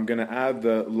 And so I'm going to add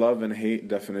the love and hate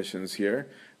definitions here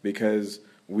because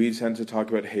we tend to talk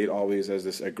about hate always as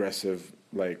this aggressive,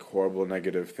 like horrible,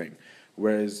 negative thing.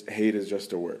 Whereas hate is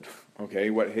just a word.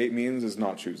 Okay? What hate means is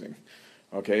not choosing.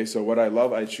 Okay? So what I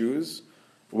love, I choose.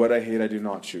 What I hate, I do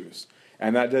not choose.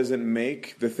 And that doesn't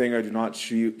make the thing I do not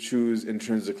choose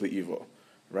intrinsically evil.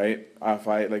 Right?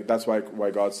 That's why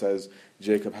God says,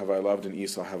 Jacob have I loved and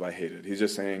Esau have I hated. He's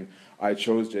just saying, I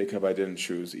chose Jacob, I didn't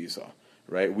choose Esau.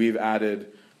 Right? We've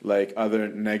added like other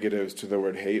negatives to the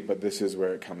word hate, but this is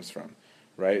where it comes from.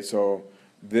 Right? So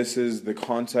this is the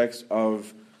context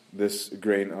of this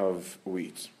grain of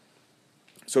wheat.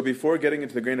 So before getting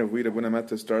into the grain of wheat, Abuna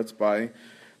Metta starts by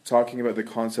talking about the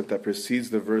concept that precedes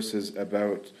the verses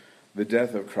about the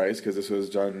death of Christ, because this was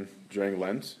done during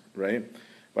Lent, right?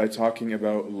 By talking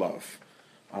about love.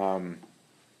 And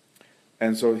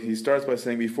so he starts by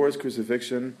saying, before his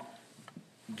crucifixion,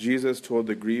 Jesus told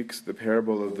the Greeks the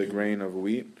parable of the grain of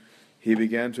wheat. He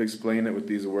began to explain it with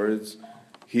these words,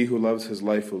 he who loves his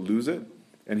life will lose it,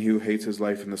 and he who hates his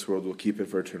life in this world will keep it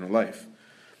for eternal life.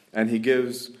 And he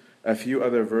gives a few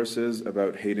other verses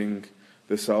about hating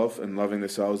the self and loving the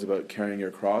self, is about carrying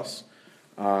your cross.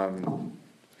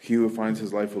 He who finds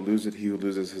his life will lose it, he who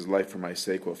loses his life for my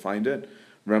sake will find it.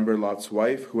 Remember Lot's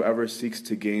wife, whoever seeks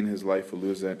to gain his life will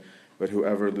lose it, but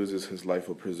whoever loses his life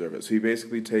will preserve it. So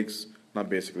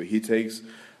he takes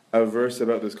a verse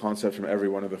about this concept from every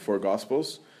one of the four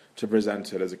Gospels to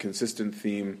present it as a consistent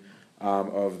theme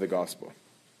of the Gospel.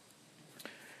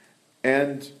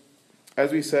 And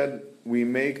as we said, we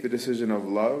make the decision of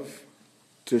love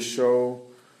to show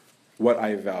what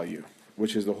I value,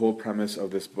 which is the whole premise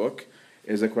of this book,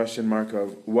 is a question mark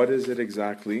of what is it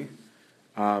exactly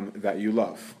that you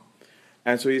love.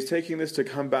 And so he's taking this to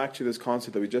come back to this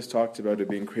concept that we just talked about of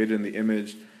being created in the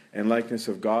image and likeness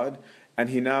of God, and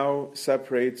he now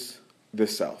separates the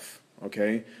self,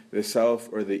 okay? The self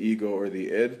or the ego or the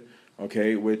id,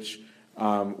 okay, which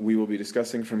we will be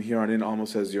discussing from here on in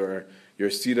almost as your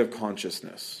seat of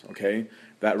consciousness, okay?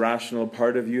 That rational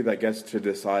part of you that gets to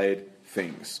decide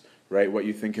things, right? What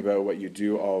you think about, what you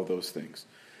do, all of those things.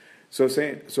 So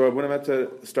Abuna Metta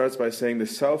starts by saying the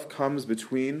self comes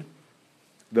between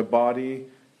the body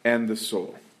and the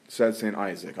soul, said St.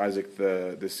 Isaac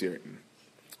the Syrian.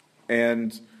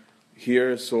 And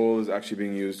here soul is actually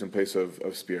being used in place of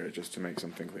spirit, just to make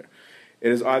something clear.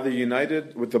 It is either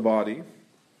united with the body,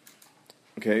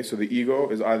 okay, so the ego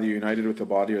is either united with the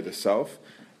body or the self,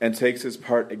 and takes its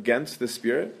part against the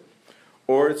spirit,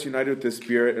 or it's united with the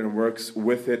spirit and works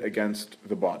with it against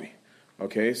the body.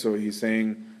 Okay, so he's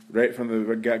saying, right from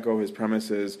the get-go, his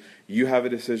premise is, you have a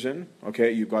decision,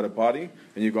 okay, you've got a body,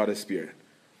 and you've got a spirit.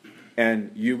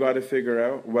 And you've got to figure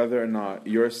out whether or not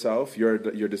yourself, your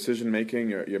decision-making,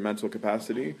 your mental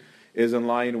capacity, is in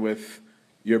line with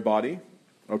your body,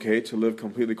 okay, to live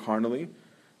completely carnally,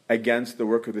 against the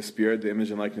work of the Spirit, the image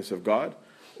and likeness of God,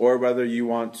 or whether you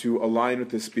want to align with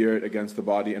the Spirit against the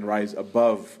body and rise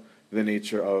above the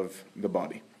nature of the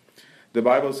body. The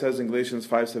Bible says in Galatians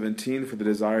 5:17, for the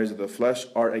desires of the flesh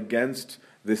are against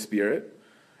the Spirit,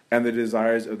 and the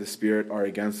desires of the Spirit are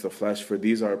against the flesh, for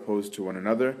these are opposed to one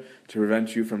another to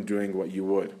prevent you from doing what you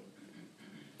would.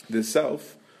 The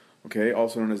self, okay,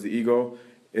 also known as the ego,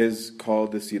 is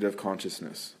called the seat of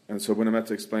consciousness. And so Abuna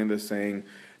Metta explained this saying,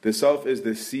 the self is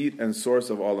the seat and source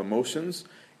of all emotions,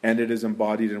 and it is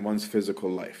embodied in one's physical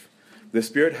life. The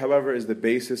spirit, however, is the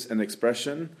basis and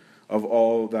expression of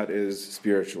all that is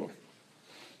spiritual,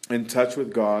 in touch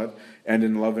with God and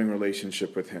in loving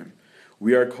relationship with Him.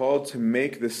 We are called to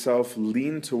make the self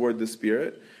lean toward the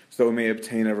spirit, so we may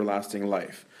obtain everlasting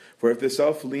life. For if the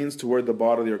self leans toward the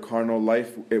bodily or carnal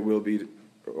life, it will be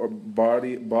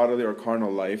bodily or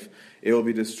carnal life, it will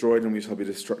be destroyed, and we shall be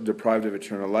deprived of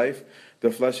eternal life.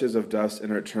 The flesh is of dust,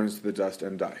 and it returns to the dust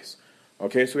and dies.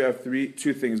 Okay, so we have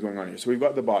two things going on here. So we've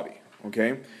got the body,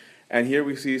 okay? And here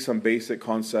we see some basic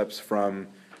concepts from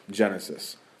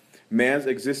Genesis. Man's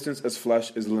existence as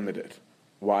flesh is limited.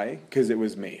 Why? Because it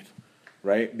was made,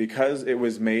 right? Because it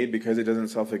was made, because it doesn't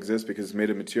self-exist, because it's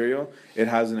made of material, it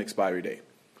has an expiry date.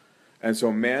 And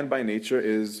so man by nature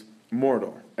is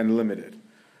mortal and limited.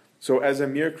 So as a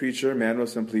mere creature, man will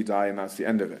simply die, and that's the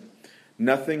end of it.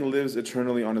 Nothing lives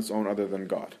eternally on its own other than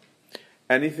God.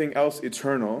 Anything else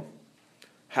eternal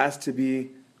has to be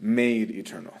made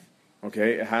eternal.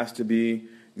 Okay? It has to be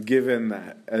given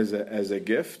that as a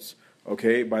gift,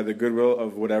 okay, by the goodwill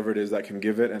of whatever it is that can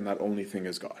give it, and that only thing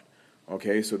is God.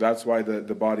 Okay? So that's why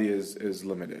the body is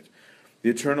limited. The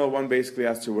eternal one basically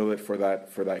has to will it for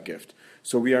that gift.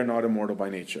 So we are not immortal by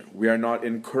nature. We are not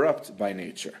incorrupt by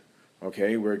nature.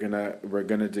 Okay? We're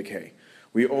gonna decay.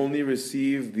 We only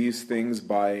receive these things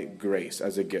by grace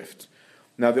as a gift.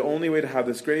 Now the only way to have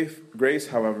this grace,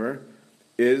 however,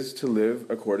 is to live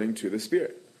according to the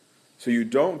Spirit. So you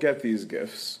don't get these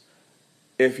gifts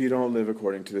if you don't live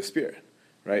according to the Spirit,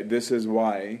 right? This is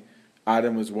why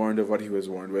Adam was warned of what he was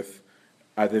warned with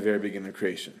at the very beginning of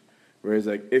creation. Whereas,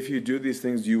 like, if you do these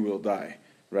things, you will die,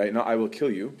 right? Not I will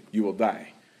kill you, you will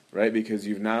die, right? Because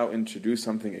you've now introduced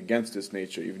something against its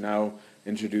nature. You've now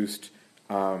introduced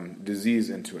disease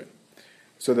into it.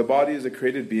 So the body is a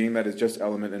created being that is just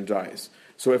element and dies.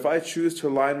 So if I choose to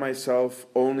align myself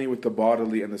only with the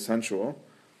bodily and the sensual,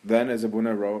 then, as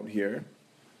Abuna wrote here,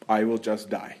 I will just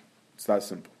die. It's that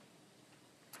simple.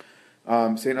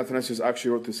 St. Athanasius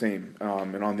actually wrote the same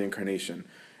and on the Incarnation.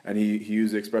 And he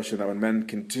used the expression that when men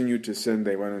continued to sin,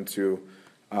 they went into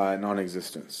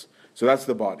non-existence. So that's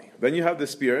the body. Then you have the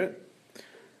spirit.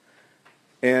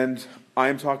 And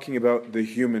I'm talking about the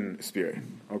human spirit,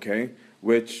 okay?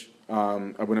 Which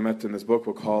Abuna Metta in this book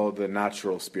will call the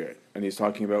natural spirit. And he's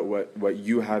talking about what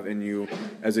you have in you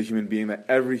as a human being, that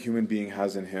every human being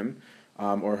has in him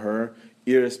or her,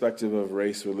 irrespective of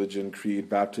race, religion, creed,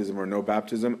 baptism, or no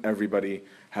baptism. Everybody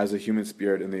has a human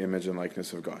spirit in the image and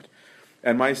likeness of God.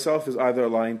 And myself is either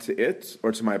aligned to it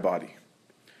or to my body.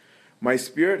 My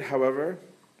spirit, however,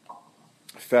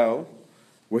 fell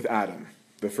with Adam,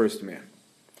 the first man.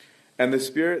 And the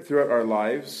spirit throughout our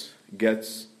lives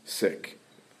gets sick.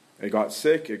 It got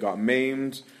sick, it got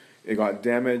maimed, it got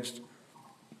damaged,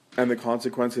 and the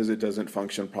consequence is it doesn't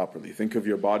function properly. Think of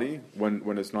your body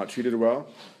when it's not treated well.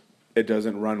 It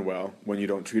doesn't run well when you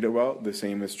don't treat it well. The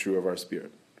same is true of our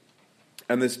spirit.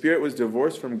 And the spirit was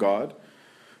divorced from God,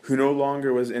 who no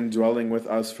longer was indwelling with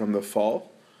us from the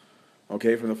fall.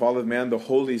 Okay, from the fall of man, the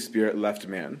Holy Spirit left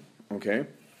man. Okay,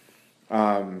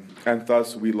 and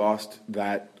thus we lost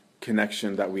that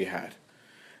connection that we had.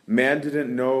 Man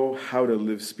didn't know how to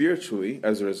live spiritually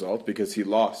as a result because he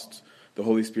lost the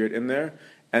Holy Spirit in there.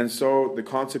 And so the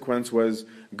consequence was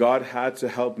God had to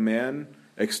help man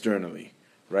externally,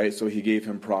 right? So he gave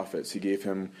him prophets, he gave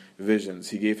him visions,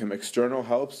 he gave him external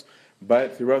helps.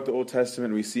 But throughout the Old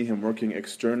Testament, we see him working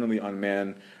externally on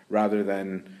man rather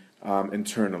than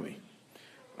internally.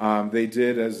 They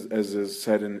did, as is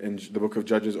said in the book of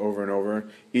Judges over and over,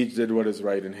 each did what is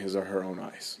right in his or her own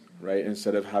eyes, right?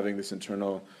 Instead of having this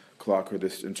internal clock or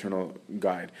this internal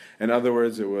guide. In other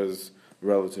words, it was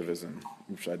relativism,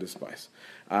 which I despise.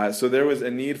 So there was a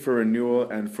need for renewal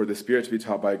and for the Spirit to be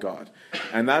taught by God.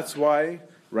 And that's why,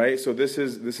 right, so this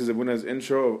is Abuna's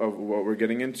intro of what we're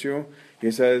getting into. He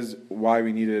says why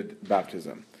we needed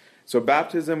baptism. So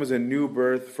baptism was a new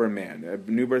birth for man.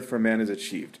 A new birth for man is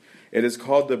achieved. It is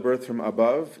called the birth from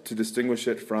above to distinguish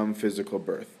it from physical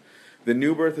birth. The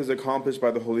new birth is accomplished by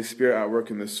the Holy Spirit at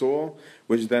work in the soul,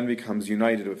 which then becomes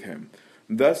united with him.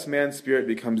 Thus man's spirit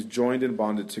becomes joined and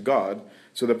bonded to God,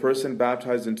 so the person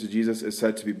baptized into Jesus is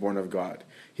said to be born of God.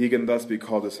 He can thus be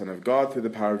called the Son of God through the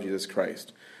power of Jesus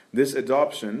Christ. This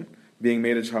adoption, being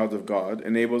made a child of God,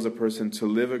 enables a person to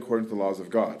live according to the laws of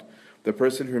God. The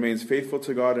person who remains faithful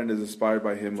to God and is inspired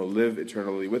by him will live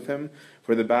eternally with him,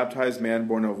 for the baptized man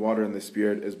born of water and the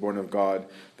Spirit is born of God,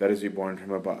 that is, reborn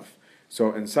from above.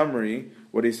 So in summary,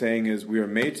 what he's saying is we are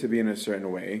made to be in a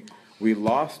certain way. We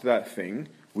lost that thing.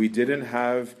 We didn't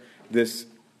have this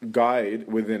guide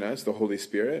within us, the Holy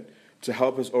Spirit, to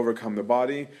help us overcome the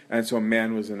body, and so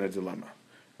man was in a dilemma,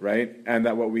 right? And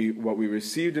that what we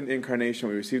received in the Incarnation,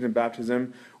 what we received in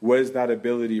baptism, was that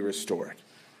ability restored,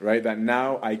 right? That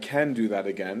now I can do that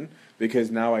again,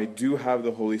 because now I do have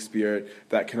the Holy Spirit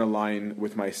that can align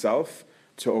with myself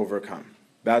to overcome.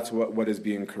 That's what is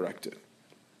being corrected.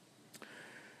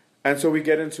 And so we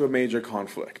get into a major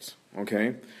conflict,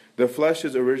 okay? The flesh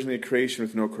is originally a creation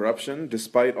with no corruption,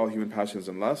 despite all human passions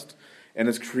and lust, and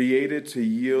is created to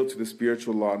yield to the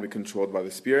spiritual law and be controlled by the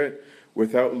Spirit,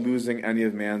 without losing any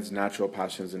of man's natural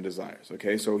passions and desires.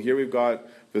 Okay, so here we've got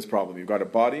this problem. You've got a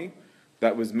body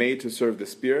that was made to serve the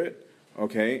Spirit,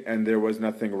 okay, and there was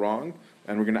nothing wrong.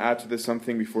 And we're going to add to this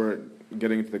something before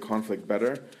getting into the conflict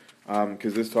better,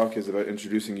 because this talk is about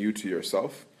introducing you to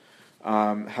yourself.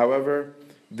 However,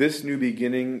 this new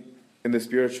beginning in the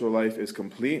spiritual life is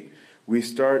complete. We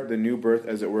start the new birth,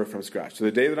 as it were, from scratch. So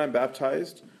the day that I'm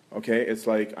baptized, okay, it's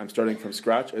like I'm starting from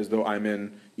scratch as though I'm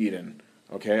in Eden.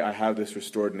 Okay, I have this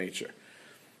restored nature.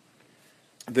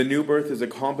 The new birth is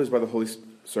accomplished by the Holy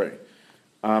Spirit.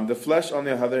 The flesh, on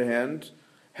the other hand,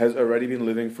 has already been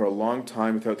living for a long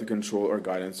time without the control or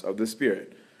guidance of the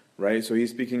Spirit. Right? So he's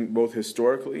speaking both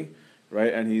historically,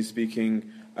 right, and he's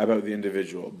speaking about the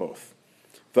individual, both.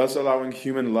 Thus allowing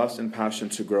human lust and passion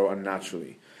to grow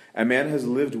unnaturally. A man has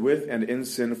lived with and in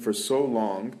sin for so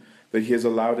long that he has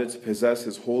allowed it to possess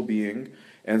his whole being,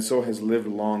 and so has lived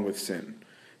long with sin.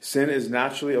 Sin is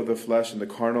naturally of the flesh, and the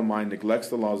carnal mind neglects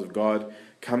the laws of God,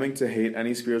 coming to hate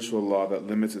any spiritual law that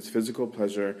limits its physical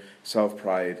pleasure,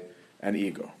 self-pride, and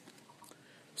ego.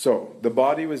 So, the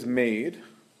body was made,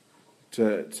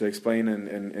 to explain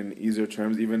in easier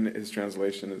terms, even his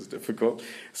translation is difficult.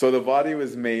 So the body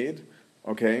was made,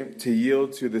 okay, to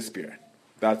yield to the Spirit.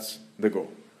 That's the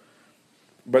goal.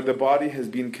 But the body has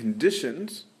been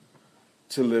conditioned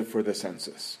to live for the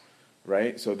senses,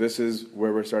 right? So this is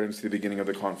where we're starting to see the beginning of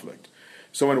the conflict.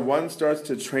 So when one starts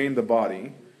to train the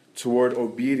body toward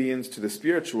obedience to the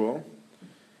spiritual,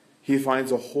 he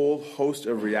finds a whole host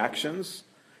of reactions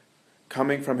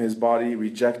coming from his body,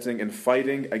 rejecting and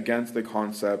fighting against the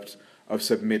concept of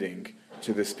submitting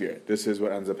to the Spirit. This is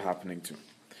what ends up happening to him.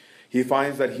 He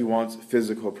finds that he wants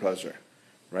physical pleasure,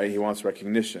 right? He wants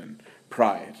recognition,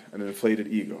 pride, an inflated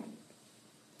ego.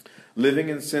 Living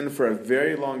in sin for a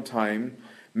very long time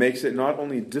makes it not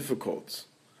only difficult,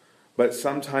 but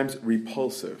sometimes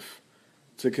repulsive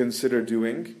to consider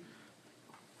doing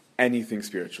anything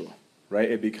spiritual, right?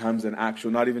 It becomes an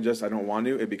actual, not even just I don't want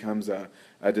to, it becomes a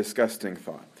disgusting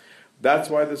thought. That's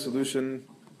why the solution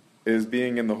is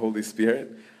being in the Holy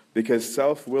Spirit, because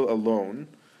self-will alone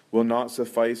will not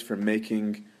suffice for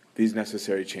making these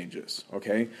necessary changes,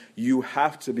 okay? You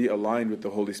have to be aligned with the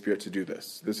Holy Spirit to do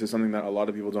this. This is something that a lot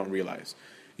of people don't realize.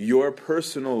 Your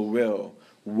personal will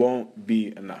won't be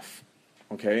enough,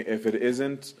 okay? If it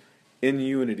isn't in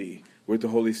unity with the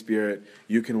Holy Spirit,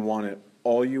 you can want it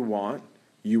all you want,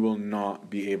 you will not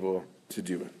be able to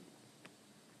do it.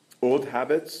 Old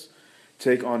habits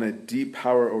take on a deep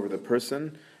power over the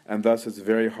person, and thus it's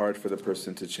very hard for the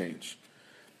person to change.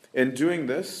 In doing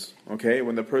this, okay,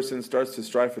 when the person starts to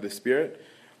strive for the Spirit,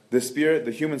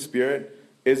 the human spirit,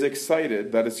 is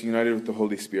excited that it's united with the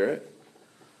Holy Spirit,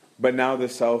 but now the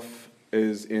self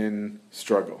is in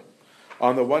struggle.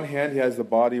 On the one hand, he has the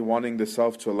body wanting the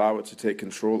self to allow it to take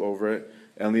control over it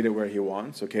and lead it where he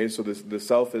wants, okay? So the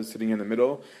self is sitting in the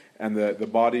middle, and the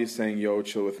body is saying, yo,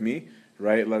 chill with me,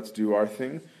 right? Let's do our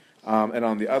thing. And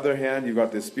on the other hand, you've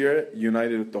got the Spirit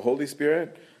united with the Holy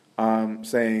Spirit,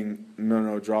 saying,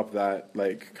 no, drop that,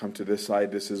 like, come to this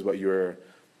side, this is what you're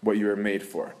made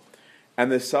for.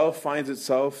 And the self finds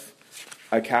itself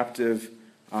a captive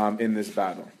in this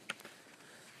battle.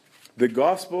 The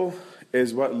gospel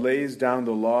is what lays down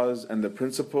the laws and the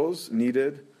principles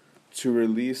needed to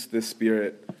release the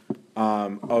spirit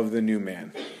of the new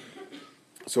man,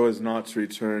 so as not to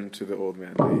return to the old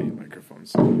man. I hate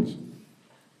microphones so much.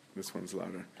 This one's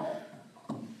louder.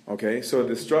 Okay, so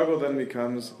the struggle then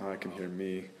becomes, I can hear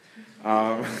me.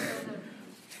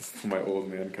 It's my old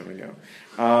man coming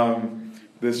out.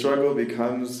 The struggle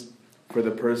becomes for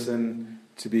the person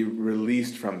to be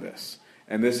released from this.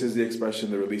 And this is the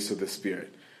expression, the release of the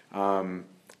Spirit.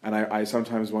 And I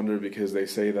sometimes wonder, because they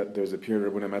say that there's a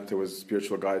period where Rabbeinu Mehta was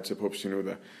spiritual guide to Pope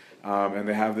Shenouda, and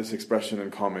they have this expression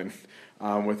in common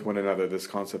with one another, this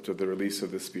concept of the release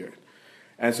of the Spirit.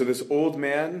 And so this old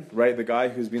man, right, the guy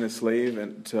who's been a slave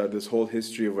and to this whole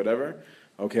history of whatever,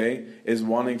 okay, is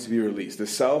wanting to be released. The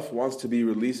self wants to be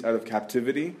released out of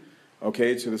captivity,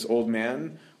 okay, to this old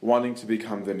man wanting to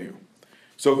become the new.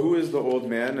 So who is the old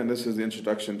man? And this is the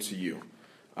introduction to you.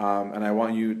 And I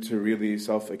want you to really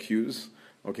self-accuse,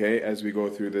 okay, as we go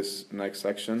through this next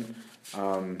section.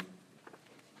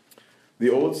 The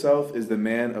old self is the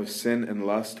man of sin and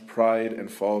lust, pride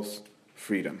and false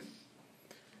freedom.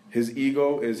 His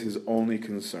ego is his only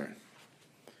concern.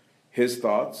 His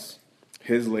thoughts,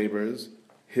 his labors,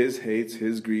 his hates,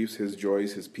 his griefs, his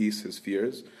joys, his peace, his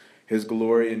fears, his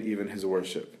glory, and even his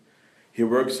worship. He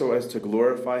works so as to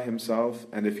glorify himself,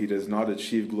 and if he does not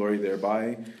achieve glory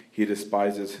thereby, he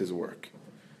despises his work.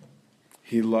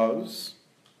 He loves,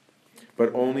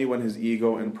 but only when his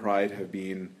ego and pride have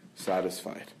been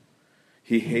satisfied.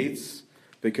 He hates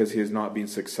because he has not been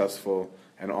successful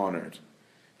and honored.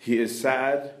 He is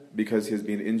sad because he has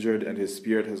been injured and his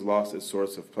spirit has lost its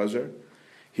source of pleasure.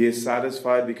 He is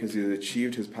satisfied because he has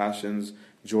achieved his passions,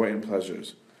 joy, and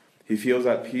pleasures. He feels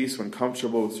at peace when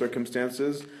comfortable with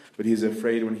circumstances, but he is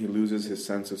afraid when he loses his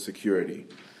sense of security.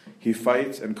 He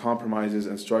fights and compromises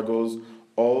and struggles,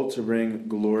 all to bring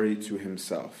glory to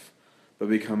himself, but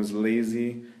becomes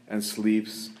lazy and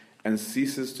sleeps and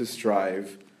ceases to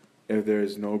strive if there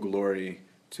is no glory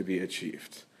to be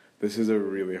achieved. This is a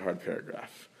really hard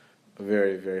paragraph. A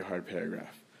very, very hard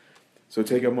paragraph. So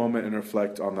take a moment and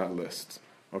reflect on that list.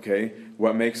 Okay?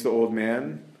 What makes the old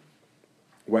man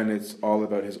when it's all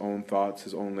about his own thoughts,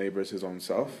 his own labors, his own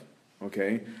self?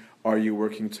 Okay? Are you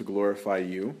working to glorify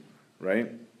you? Right?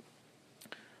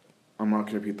 I'm not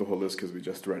going to repeat the whole list because we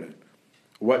just read it.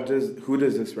 Who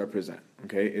does this represent?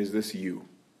 Okay? Is this you?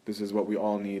 This is what we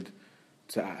all need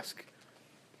to ask.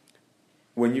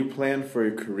 When you plan for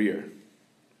a career,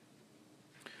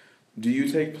 do you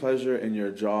take pleasure in your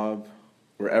job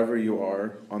wherever you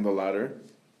are on the ladder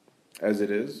as it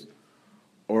is,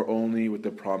 or only with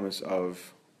the promise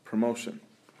of promotion?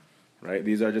 Right?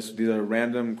 These are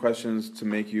random questions to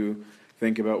make you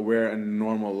think about where in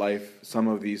normal life some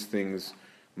of these things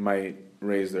might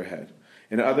raise their head.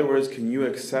 In other words, can you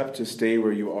accept to stay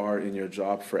where you are in your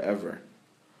job forever?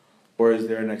 Or is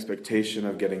there an expectation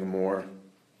of getting more,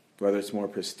 whether it's more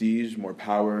prestige, more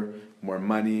power, more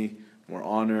money, more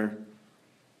honor?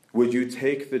 Would you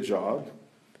take the job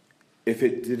if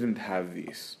it didn't have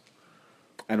these?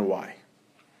 And why?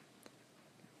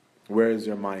 Where is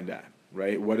your mind at,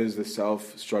 right? What is the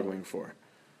self struggling for?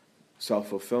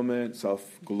 Self-fulfillment,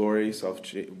 self-glory,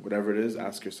 whatever it is,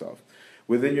 ask yourself.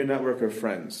 Within your network of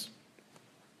friends,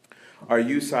 are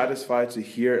you satisfied to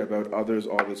hear about others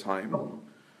all the time?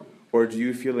 Or do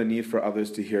you feel a need for others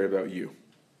to hear about you?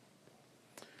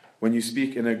 When you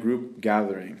speak in a group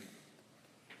gathering,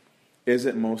 is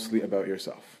it mostly about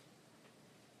yourself?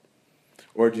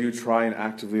 Or do you try and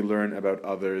actively learn about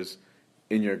others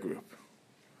in your group?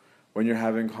 When you're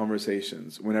having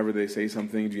conversations, whenever they say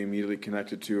something, do you immediately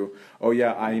connect it to, oh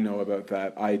yeah, I know about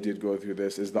that, I did go through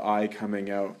this? Is the I coming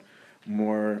out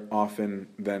more often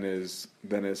than is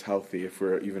healthy, if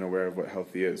we're even aware of what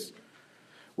healthy is?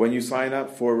 When you sign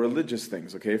up for religious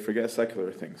things, okay, forget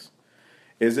secular things,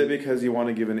 is it because you want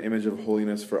to give an image of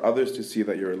holiness for others to see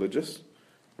that you're religious?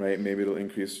 Right? Maybe it'll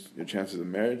increase your chances of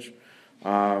marriage.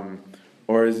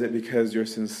 Or is it because you're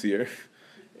sincere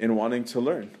in wanting to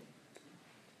learn?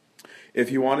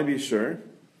 If you want to be sure,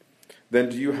 then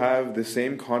do you have the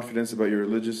same confidence about your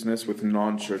religiousness with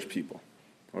non-church people?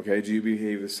 Okay, do you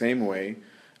behave the same way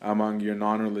among your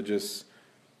non-religious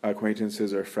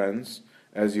acquaintances or friends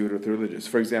as you would with the religious?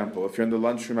 For example, if you're in the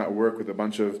lunchroom at work with a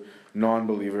bunch of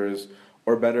non-believers,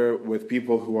 or better, with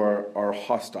people who are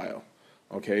hostile,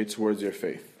 okay, towards your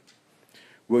faith,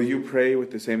 will you pray with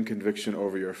the same conviction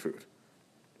over your food?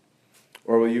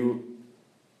 Or will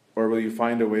you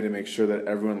find a way to make sure that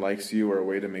everyone likes you, or a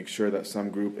way to make sure that some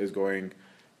group is going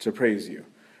to praise you?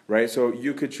 Right? So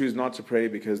you could choose not to pray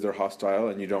because they're hostile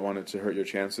and you don't want it to hurt your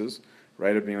chances,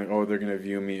 right? Of being like, oh, they're going to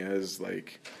view me as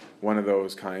like one of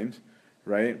those kind,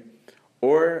 right?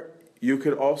 Or you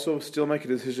could also still make a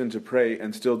decision to pray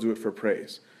and still do it for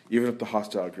praise, even with the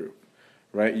hostile group,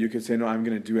 right? You could say, no, I'm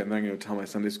going to do it, and then I'm going to tell my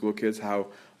Sunday school kids how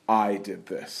I did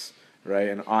this, right?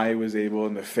 And I was able,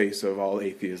 in the face of all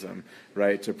atheism,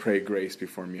 right, to pray grace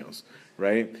before meals,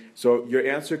 right? So your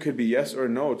answer could be yes or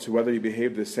no to whether you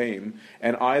behave the same,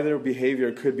 and either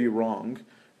behavior could be wrong,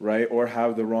 right, or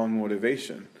have the wrong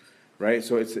motivation, right?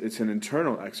 So it's an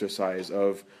internal exercise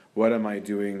of what am I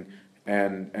doing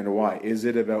and why? Is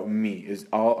it about me?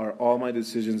 Are all my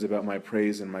decisions about my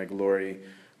praise and my glory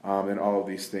and all of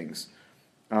these things?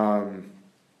 You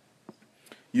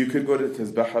could go to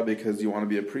Tazbahah because you want to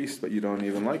be a priest, but you don't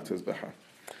even like Tazbahah.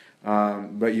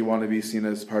 But you want to be seen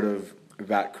as part of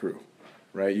that crew,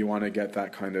 right? You want to get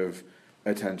that kind of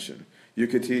attention. You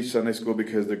could teach Sunday school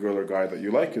because the girl or guy that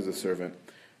you like is a servant.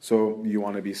 So you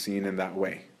want to be seen in that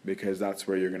way because that's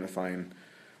where you're going to find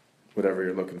whatever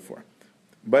you're looking for.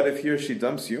 But if he or she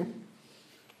dumps you,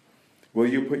 will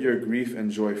you put your grief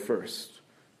and joy first,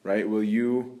 right? Will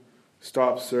you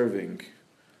stop serving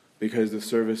because the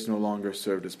service no longer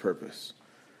served its purpose,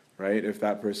 right? If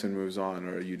that person moves on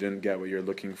or you didn't get what you're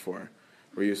looking for,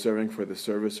 were you serving for the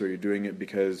service or are you doing it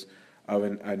because of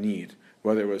a need?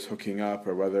 Whether it was hooking up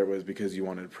or whether it was because you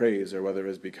wanted praise or whether it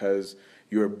was because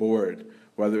you were bored,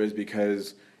 whether it was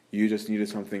because you just needed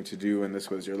something to do and this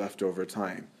was your leftover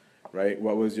time, right?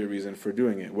 What was your reason for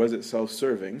doing it? Was it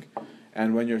self-serving?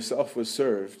 And when yourself was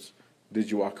served, did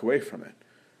you walk away from it?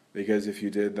 Because if you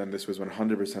did, then this was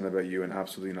 100% about you and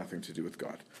absolutely nothing to do with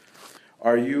God.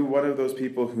 Are you one of those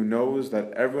people who knows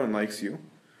that everyone likes you,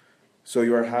 so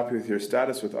you are happy with your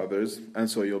status with others, and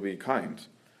so you'll be kind?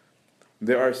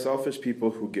 There are selfish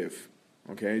people who give,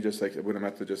 okay, just like what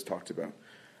Ameta just talked about.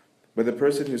 But the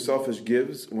person who's selfish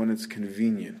gives when it's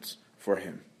convenient for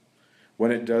him,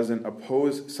 when it doesn't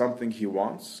oppose something he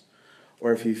wants,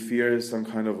 or if he fears some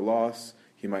kind of loss,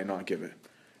 he might not give it,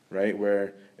 right?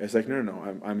 Where it's like,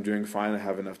 no, I'm doing fine, I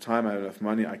have enough time, I have enough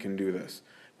money, I can do this.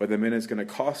 But the minute it's going to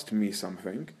cost me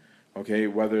something, okay,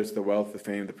 whether it's the wealth, the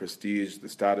fame, the prestige, the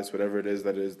status, whatever it is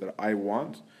that I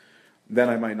want, then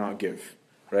I might not give,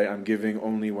 right? I'm giving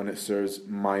only when it serves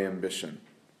my ambition.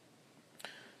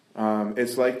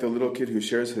 It's like the little kid who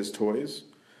shares his toys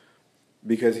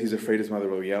because he's afraid his mother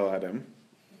will yell at him,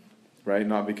 right?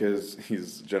 Not because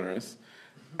he's generous,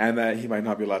 and that he might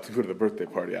not be allowed to go to the birthday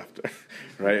party after,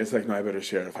 right? It's like, no, I better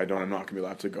share. If I don't, I'm not going to be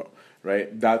allowed to go,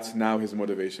 right? That's now his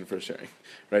motivation for sharing,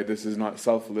 right? This is not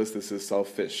selfless, this is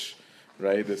selfish,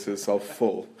 right? This is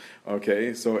self-full,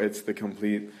 okay? So it's the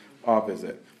complete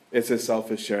opposite. It's a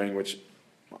selfish sharing, which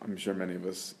I'm sure many of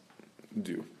us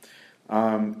do.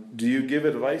 Do you give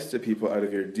advice to people out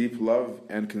of your deep love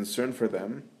and concern for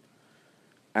them,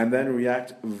 and then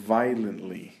react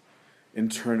violently,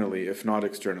 internally, if not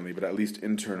externally, but at least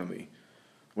internally,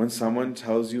 when someone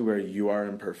tells you where you are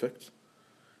imperfect,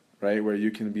 right? Where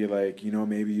you can be like,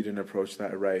 maybe you didn't approach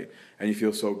that right, and you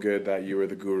feel so good that you were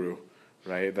the guru,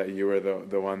 right? That you were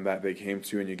the one that they came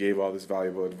to and you gave all this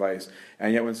valuable advice.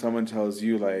 And yet when someone tells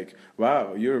you like,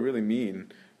 wow, you were really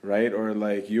mean, right? Or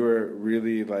like you were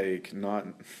really like not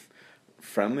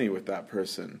friendly with that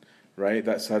person, right?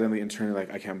 That suddenly internally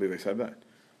like, I can't believe they said that.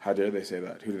 How dare they say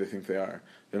that? Who do they think they are?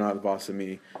 They're not the boss of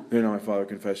me. They're not my father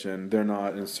confession. They're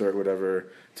not insert whatever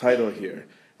title here,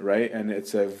 right? And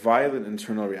it's a violent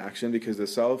internal reaction because the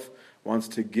self wants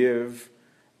to give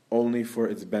only for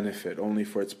its benefit, only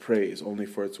for its praise, only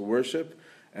for its worship,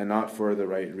 and not for the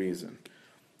right reason.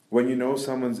 When you know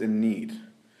someone's in need,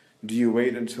 do you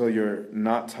wait until you're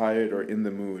not tired or in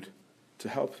the mood to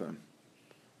help them?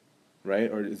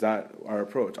 Right? Or is that our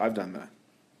approach? I've done that.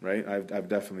 Right? I've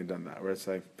definitely done that, where it's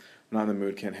like, I'm not in the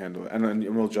mood, can't handle it. And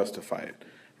then we'll justify it.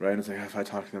 Right? And it's like, if I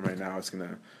talk to them right now, it's going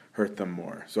to hurt them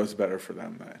more. So it's better for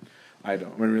them that I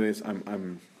don't. When really it's,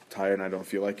 I'm tired and I don't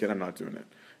feel like it, I'm not doing it.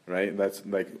 Right? That's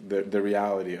like the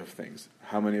reality of things.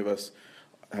 How many of us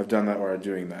have done that or are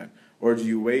doing that? Or do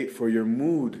you wait for your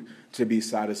mood to be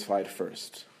satisfied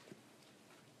first?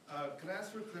 Can I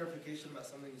ask for clarification about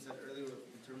something you said earlier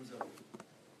in terms of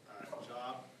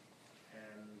job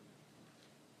and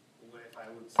what if I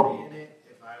would stay in it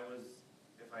if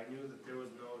I knew that there was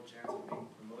no chance of being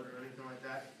promoted or anything like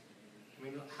that?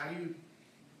 I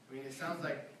mean, it sounds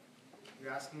like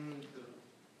you're asking.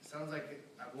 It sounds like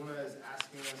Abuna is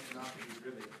asking us not to be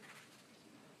driven.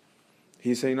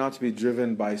 He's saying not to be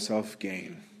driven by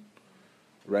self-gain,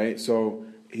 right? So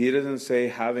he doesn't say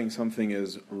having something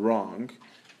is wrong,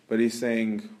 but he's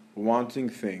saying wanting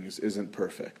things isn't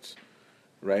perfect,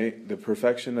 right? The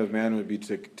perfection of man would be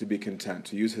to be content,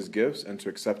 to use his gifts and to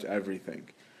accept everything.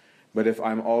 But if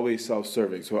I'm always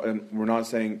self-serving, and we're not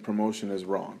saying promotion is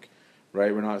wrong,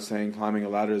 right? We're not saying climbing a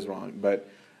ladder is wrong, but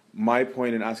my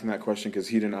point in asking that question, because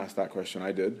he didn't ask that question,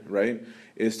 I did, right,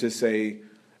 is to say,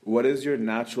 what is your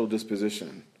natural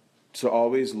disposition? To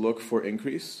always look for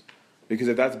increase? Because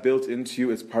if that's built into you,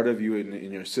 it's part of you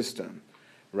in your system,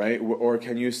 right? Or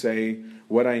can you say,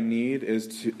 what I need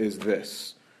is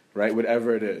this, right?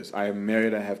 Whatever it is. I am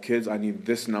married, I have kids, I need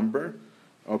this number,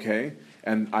 okay?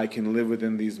 And I can live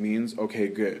within these means, okay,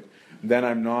 good. Then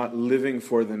I'm not living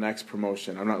for the next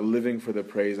promotion. I'm not living for the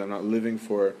praise. I'm not living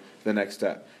for the next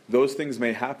step. Those things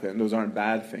may happen. Those aren't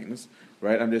bad things,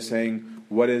 right? I'm just saying,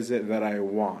 what is it that I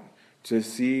want? To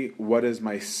see what is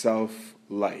myself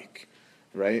like,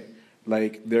 right?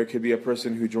 Like, there could be a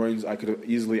person who joins, I could have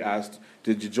easily asked,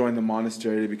 did you join the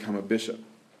monastery to become a bishop?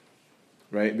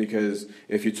 Right? Because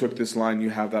if you took this line, you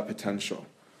have that potential.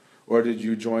 Or did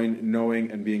you join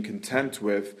knowing and being content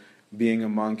with being a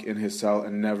monk in his cell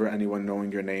and never anyone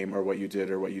knowing your name or what you did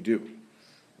or what you do,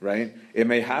 right? It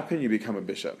may happen you become a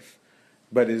bishop,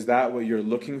 but is that what you're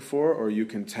looking for, or are you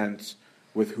content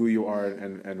with who you are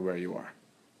and where you are?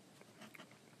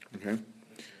 Okay?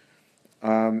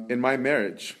 In my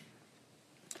marriage,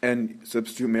 and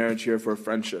substitute marriage here for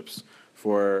friendships,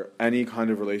 for any kind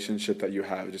of relationship that you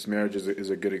have, just marriage is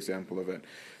a good example of it.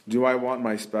 Do I want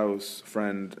my spouse,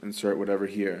 friend, insert whatever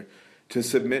here, to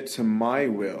submit to my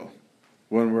will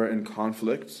when we're in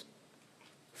conflict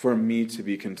for me to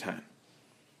be content,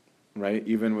 right?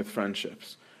 Even with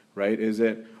friendships, right? Is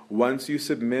it once you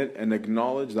submit and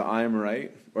acknowledge that I am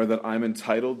right, or that I'm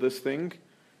entitled this thing,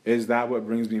 is that what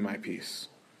brings me my peace?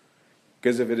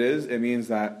 Because if it is, it means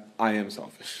that I am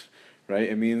selfish, right?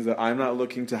 It means that I'm not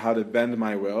looking to how to bend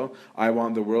my will. I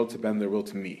want the world to bend their will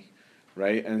to me,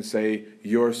 right? And say,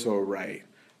 you're so right,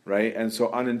 right? And so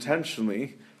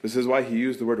unintentionally, this is why he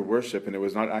used the word worship, and it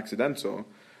was not accidental.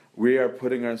 We are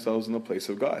putting ourselves in the place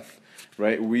of God,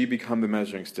 right? We become the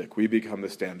measuring stick. We become the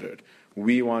standard.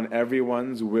 We want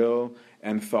everyone's will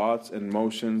and thoughts and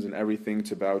motions and everything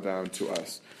to bow down to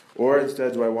us. Or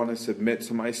instead, do I want to submit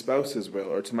to my spouse's will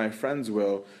or to my friend's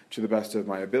will to the best of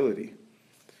my ability?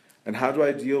 And how do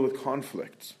I deal with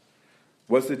conflict?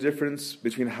 What's the difference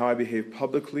between how I behave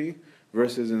publicly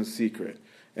versus in secret?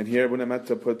 And here Abuna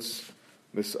Metta puts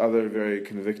this other very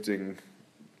convicting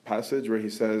passage where he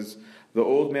says, the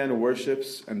old man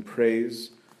worships and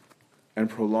prays and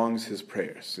prolongs his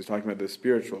prayers. He's talking about the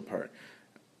spiritual part.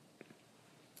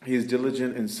 He is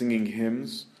diligent in singing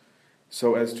hymns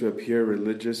so as to appear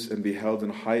religious and be held in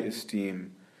high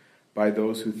esteem by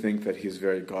those who think that he is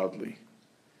very godly.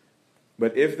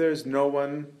 But if there is no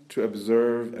one to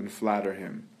observe and flatter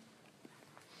him,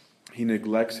 he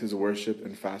neglects his worship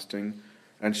and fasting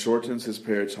and shortens his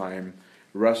prayer time,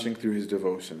 rushing through his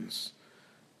devotions.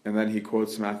 And then he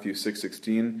quotes Matthew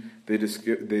 6:16, they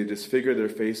disfigure their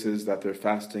faces that their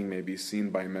fasting may be seen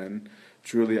by men.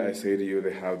 Truly I say to you,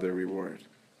 they have their reward.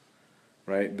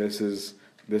 Right? This is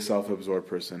the self-absorbed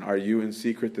person. Are you in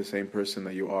secret the same person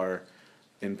that you are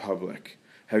in public?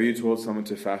 Have you told someone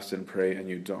to fast and pray and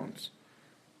you don't?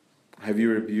 Have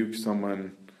you rebuked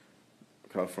someone,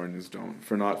 Californians don't,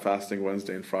 for not fasting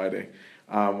Wednesday and Friday,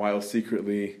 while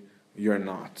secretly you're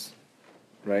not?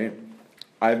 Right?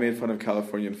 I've made fun of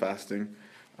Californian fasting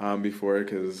before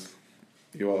because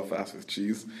you all fast with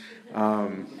cheese.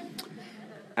 And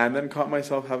then caught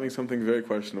myself having something very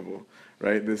questionable,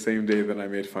 right, the same day that I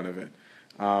made fun of it.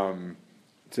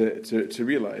 To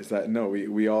realize that, no,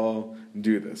 we all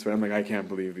do this, right? I'm like, I can't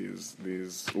believe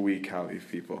these weak Cali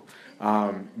people.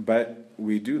 But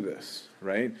we do this,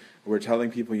 right? We're telling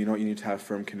people, you need to have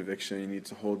firm conviction, you need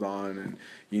to hold on, and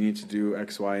you need to do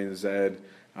X, Y, and Z.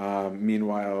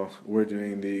 Meanwhile, we're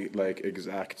doing the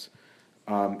exact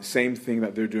same thing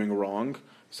that they're doing wrong,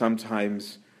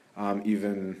 sometimes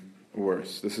even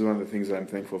worse. This is one of the things that I'm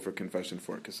thankful for confession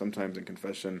for, because sometimes in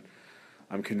confession,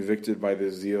 I'm convicted by the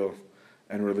zeal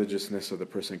and religiousness of the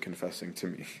person confessing to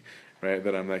me, right?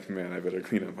 That I'm like, man, I better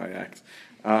clean up my act.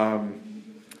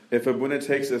 If Abuna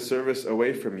takes a service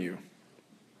away from you,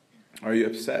 are you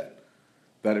upset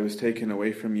that it was taken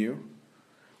away from you?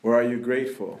 Or are you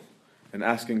grateful and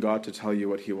asking God to tell you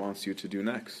what he wants you to do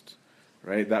next,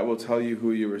 right? That will tell you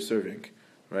who you were serving,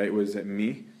 right? Was it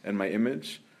me and my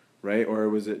image, right? Or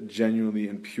was it genuinely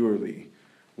and purely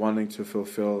wanting to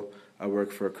fulfill a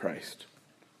work for Christ?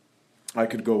 I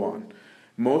could go on.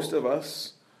 Most of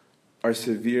us are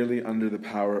severely under the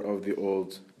power of the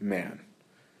old man.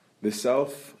 The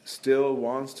self still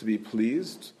wants to be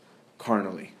pleased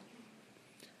carnally.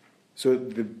 So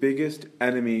the biggest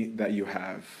enemy that you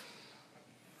have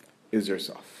is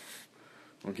yourself.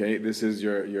 Okay? This is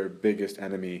your biggest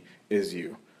enemy, is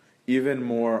you. Even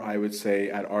more, I would say,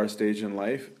 at our stage in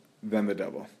life than the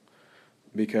devil.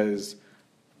 Because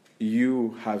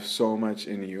you have so much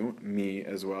in you, me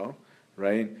as well,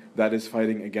 right? That is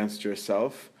fighting against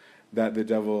yourself, that the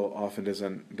devil often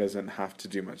doesn't have to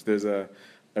do much. There's a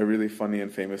really funny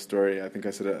and famous story, I think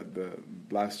I said it the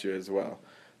last year as well,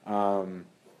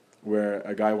 where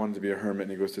a guy wanted to be a hermit,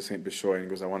 and he goes to St. Bishoy, and he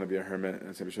goes, I want to be a hermit,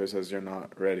 and St. Bishoy says, you're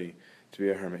not ready to be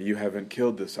a hermit. You haven't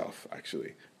killed the self,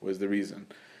 actually, was the reason.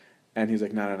 And he's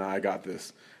like, no, I got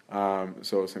this.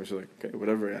 So St. Bishoy's like, okay,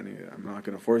 whatever, I'm not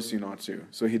going to force you not to.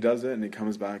 So he does it, and he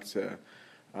comes back to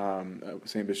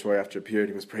St. Bishoy after a period.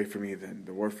 He goes, pray for me, then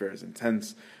the warfare is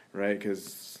intense, right?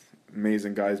 Because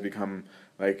amazing guys become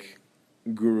like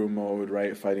guru mode,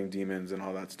 right? Fighting demons and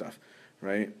all that stuff,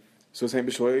 right? So St.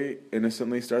 Bishoy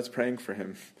innocently starts praying for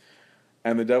him.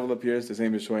 And the devil appears to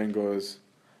St. Bishoy and goes,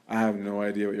 I have no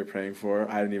idea what you're praying for.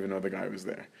 I didn't even know the guy was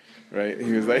there, right?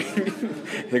 He was like,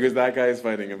 he goes, that guy is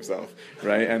fighting himself,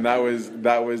 right? And that was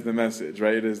the message,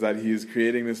 right? Is that he's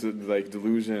creating this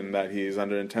delusion that he's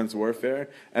under intense warfare,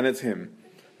 and it's him,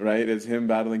 right? It's him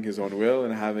battling his own will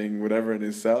and having whatever in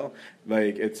his cell.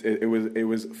 It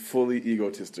was fully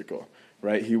egotistical,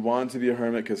 right? He wanted to be a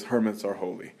hermit because hermits are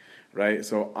holy. Right?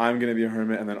 So I'm going to be a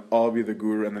hermit, and then I'll be the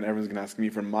guru, and then everyone's going to ask me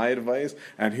for my advice,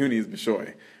 and who needs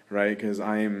Bishoy, right? Because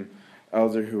I'm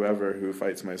elder whoever who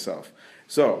fights myself.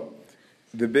 So,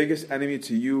 the biggest enemy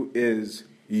to you is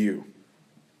you.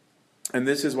 And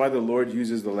this is why the Lord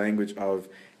uses the language of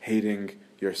hating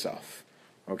yourself.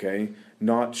 okay?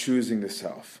 Not choosing the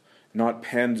self, not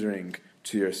pandering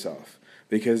to yourself,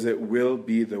 because it will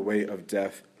be the way of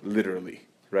death literally,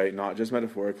 right? Not just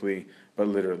metaphorically, but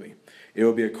literally. It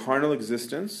will be a carnal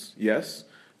existence, yes,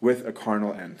 with a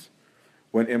carnal end.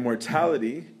 When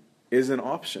immortality is an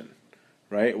option,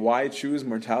 right? Why choose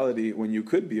mortality when you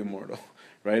could be immortal,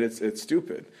 right? It's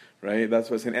stupid, right? That's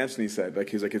what St. Anthony said. Like,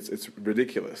 he's like, it's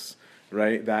ridiculous,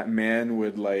 right? That man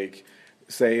would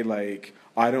say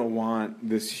I don't want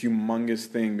this humongous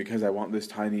thing because I want this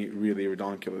tiny, really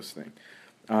ridiculous thing.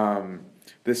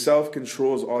 The self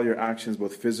controls all your actions,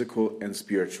 both physical and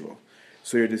spiritual.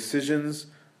 So your decisions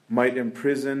might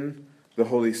imprison the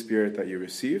Holy Spirit that you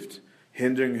received,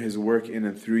 hindering his work in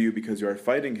and through you because you are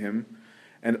fighting him,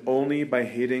 and only by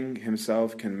hating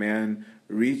himself can man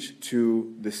reach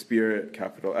to the Spirit,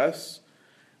 capital S,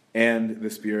 and the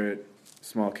Spirit,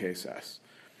 small case s.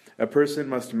 A person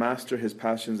must master his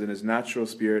passions in his natural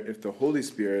spirit if the Holy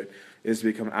Spirit is to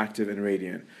become active and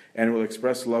radiant, and will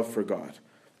express love for God,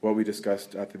 what we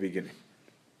discussed at the beginning,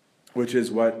 which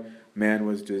is what man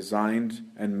was designed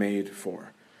and made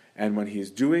for. And when he's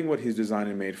doing what he's designed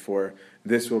and made for,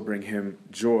 this will bring him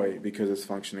joy because it's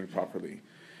functioning properly.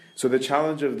 So the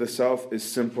challenge of the self is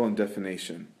simple in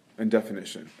definition.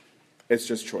 It's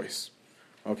just choice.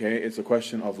 Okay? It's a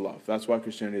question of love. That's why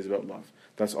Christianity is about love.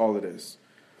 That's all it is.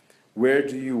 Where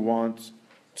do you want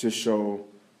to show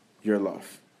your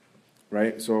love?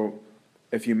 Right? So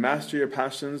if you master your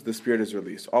passions, the Spirit is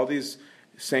released. All these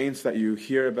saints that you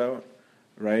hear about,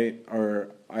 right, or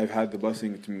I've had the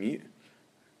blessing to meet,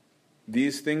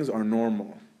 these things are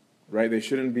normal, right? They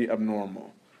shouldn't be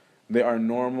abnormal. They are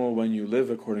normal when you live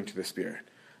according to the Spirit,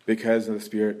 because the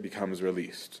Spirit becomes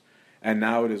released. And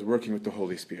now it is working with the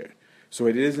Holy Spirit. So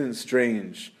it isn't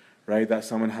strange, right, that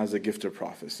someone has a gift of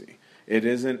prophecy. It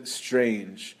isn't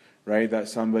strange, right, that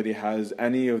somebody has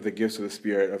any of the gifts of the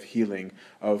Spirit, of healing,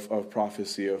 of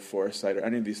prophecy, of foresight, or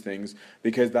any of these things,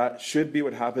 because that should be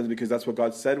what happens, because that's what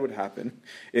God said would happen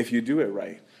if you do it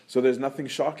right. So there's nothing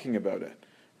shocking about it,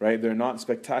 right? They're not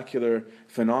spectacular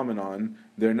phenomenon.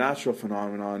 They're natural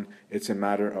phenomenon. It's a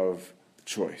matter of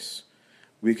choice.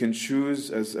 We can choose,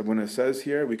 as when it says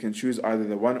here, we can choose either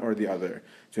the one or the other,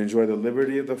 to enjoy the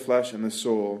liberty of the flesh and the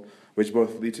soul, which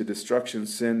both lead to destruction,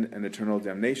 sin, and eternal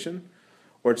damnation,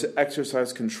 or to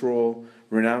exercise control,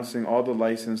 renouncing all the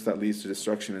license that leads to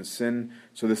destruction and sin,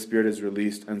 so the Spirit is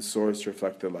released and soars to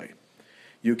reflect the light.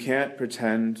 You can't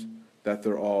pretend that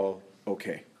they're all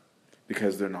okay,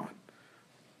 because they're not.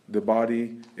 The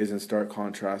body is in stark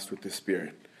contrast with the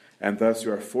Spirit, and thus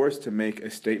you are forced to make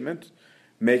a statement.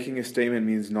 Making a statement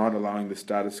means not allowing the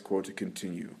status quo to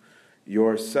continue.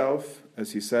 Yourself,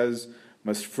 as he says,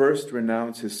 must first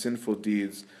renounce his sinful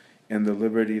deeds and the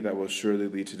liberty that will surely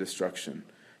lead to destruction.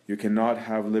 You cannot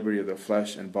have liberty of the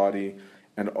flesh and body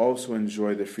and also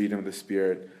enjoy the freedom of the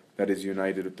Spirit that is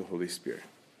united with the Holy Spirit.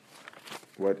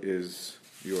 What is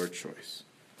your choice?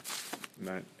 And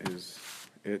that is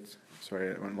it. Sorry,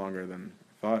 it went longer than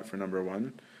I thought. For number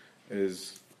one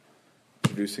is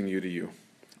introducing you to you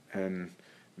and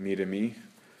me to me,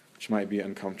 which might be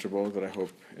uncomfortable, that I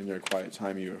hope in your quiet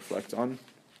time you reflect on.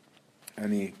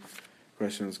 Any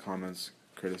questions, comments,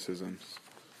 criticisms?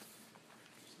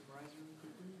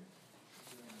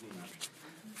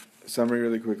 Summary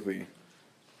really quickly.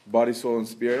 Body, soul, and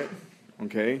spirit.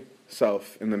 Okay?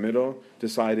 Self in the middle,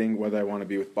 deciding whether I want to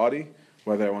be with body,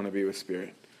 whether I want to be with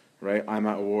spirit. Right? I'm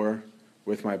at war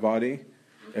with my body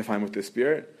if I'm with the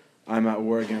Spirit. I'm at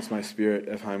war against my spirit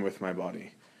if I'm with my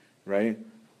body. Right?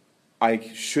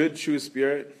 I should choose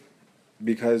spirit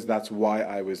because that's why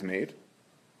I was made.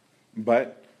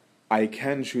 But I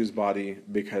can choose body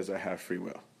because I have free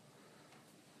will.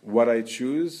 What I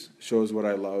choose shows what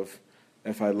I love.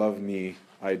 If I love me,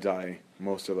 I die.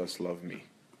 Most of us love me.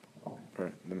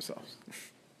 Or themselves.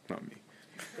 Not me.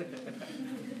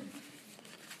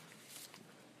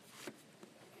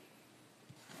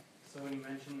 So when you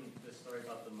mentioned the story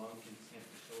about the monk in Saint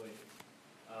Choi,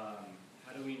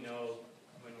 how do we know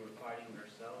when we're fighting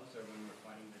ourselves or when we're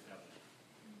fighting the devil?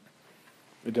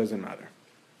 It doesn't matter.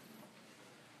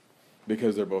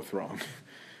 Because they're both wrong.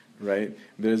 Right?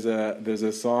 There's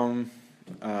a psalm,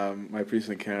 my priest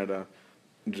in Canada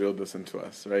drilled this into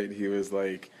us, right? He was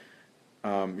like,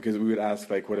 because we would ask,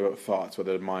 like, what about thoughts,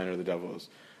 whether they're mine or the devil's?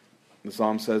 The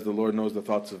psalm says, the Lord knows the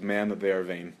thoughts of man, that they are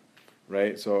vain,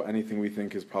 right? So anything we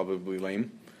think is probably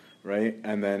lame, right?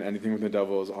 And then anything with the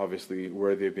devil is obviously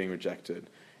worthy of being rejected.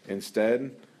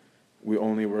 Instead, we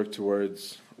only work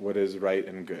towards what is right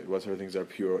and good. What sort of things are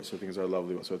pure, what sort of things are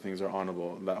lovely, what sort of things are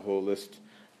honorable. That whole list,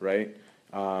 right?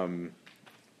 From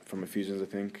Ephesians, I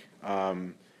think.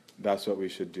 That's what we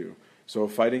should do. So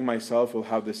fighting myself will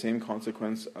have the same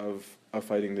consequence of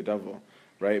fighting the devil,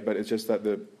 right? But it's just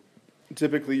that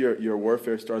typically your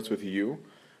warfare starts with you,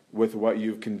 with what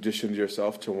you've conditioned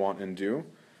yourself to want and do.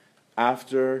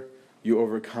 After you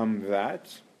overcome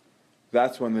that,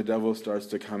 that's when the devil starts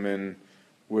to come in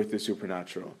with the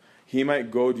supernatural. He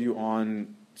might goad you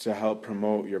on to help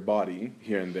promote your body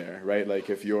here and there, right? Like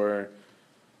if you're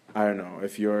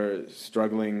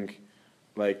struggling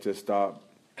like to stop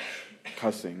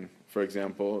cussing, for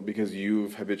example, because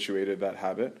you've habituated that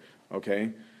habit,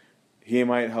 okay? He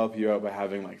might help you out by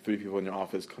having like 3 people in your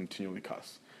office continually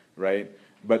cuss, right?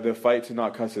 But the fight to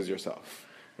not cuss is yourself,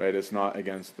 right? It's not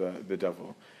against the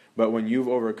devil. But when you've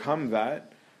overcome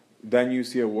that, then you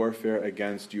see a warfare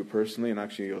against you personally, and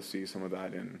actually you'll see some of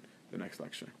that in the next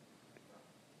lecture.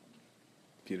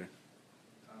 Peter.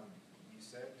 You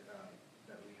said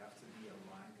that we have to be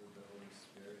aligned with the Holy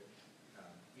Spirit,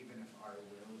 even if our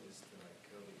will is to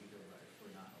kill the ego, but if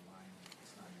we're not aligned,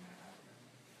 it's not going to happen.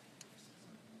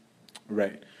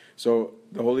 Right. So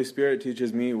the Holy Spirit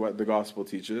teaches me what the gospel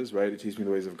teaches, right? It teaches me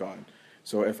the ways of God.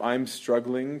 So if I'm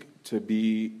struggling to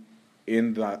be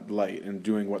in that light and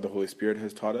doing what the Holy Spirit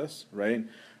has taught us, right?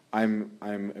 I'm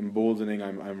emboldening,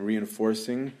 I'm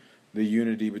reinforcing the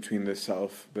unity between the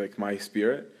self, like my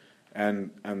spirit,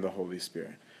 and the Holy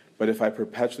Spirit. But if I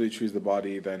perpetually choose the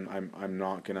body, then I'm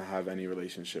not going to have any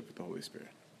relationship with the Holy Spirit.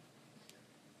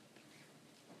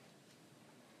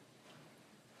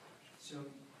 So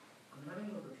I'm having a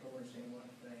little bit of trouble understanding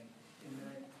one thing, in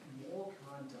that moral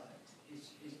conduct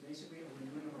is basically a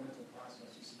renewing of our mental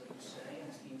process. This is what you say,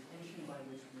 and it's the intention by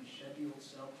which we shed the old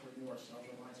self to renew ourselves,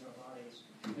 our minds, and our bodies.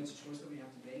 And it's a choice that we have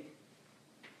to make.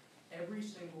 Every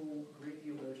single great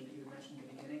theologian that you mentioned at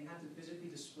the beginning had to physically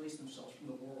displace themselves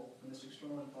from the world, from this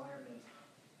external environment,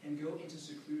 and go into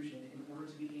seclusion in order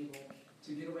to be able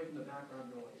to get away from the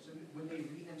background noise. And when they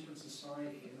re-entered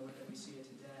society in the way that we see it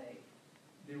today,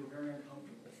 they were very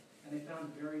uncomfortable. And they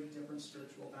found very different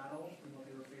spiritual battle from what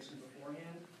they were facing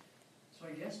beforehand. So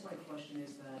I guess my question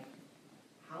is that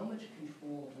how much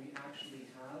control do we actually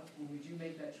have when we do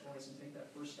make that choice and take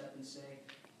that first step and say,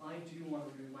 I do want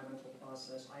to renew my mental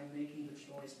process. I'm making the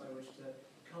choice by which to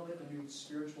covet a new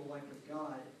spiritual life with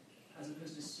God, as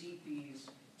opposed to seek these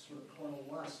sort of carnal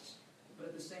lusts. But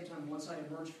at the same time, once I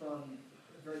emerge from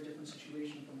a very different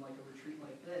situation, from like a retreat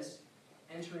like this,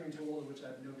 entering into a world in which I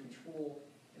have no control,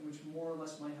 and which more or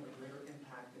less might have a greater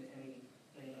impact than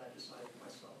anything that I've decided for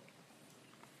myself.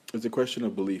 It's a question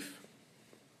of belief.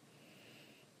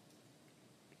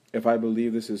 If I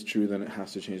believe this is true, then it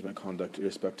has to change my conduct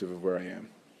irrespective of where I am.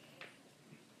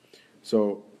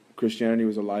 So Christianity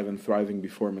was alive and thriving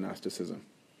before monasticism,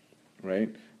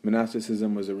 right?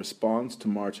 Monasticism was a response to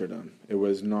martyrdom. It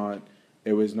was not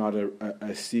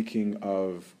a seeking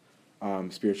of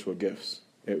spiritual gifts.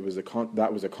 That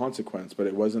was a consequence, but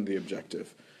it wasn't the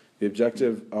objective. The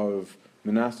objective of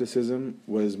monasticism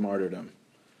was martyrdom,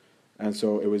 and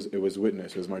so it was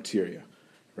witness, it was martyria,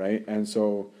 right? And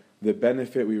so the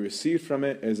benefit we received from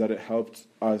it is that it helped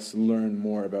us learn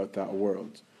more about that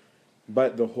world.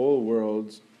 But the whole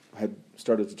world had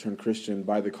started to turn Christian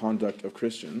by the conduct of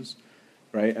Christians,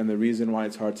 right? And the reason why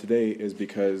it's hard today is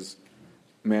because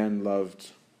man loved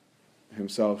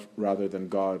himself rather than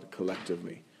God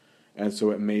collectively. And so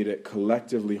it made it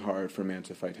collectively hard for man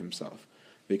to fight himself,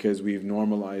 because we've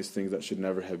normalized things that should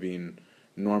never have been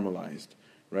normalized,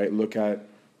 right? Look at,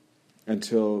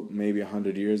 until maybe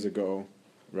 100 years ago,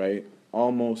 right?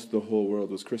 Almost the whole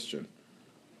world was Christian,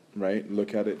 right?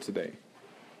 Look at it today.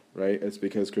 Right? It's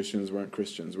because Christians weren't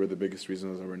Christians. We're the biggest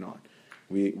reasons that we're not.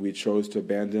 We chose to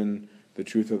abandon the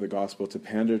truth of the gospel to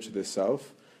pander to the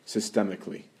self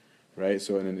systemically, right?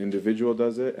 So an individual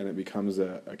does it, and it becomes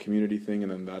a community thing, and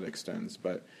then that extends.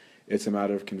 But it's a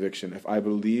matter of conviction. If I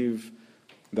believe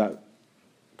that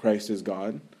Christ is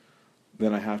God,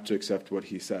 then I have to accept what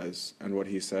he says, and what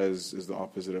he says is the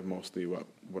opposite of mostly what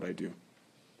I do.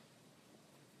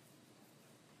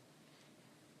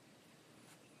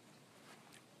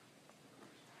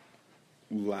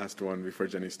 Last one before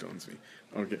Jenny stones me.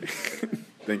 Okay.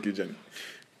 Thank you, Jenny.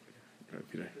 All right,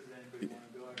 Peter. Does anybody want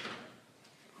to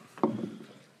go?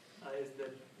 Is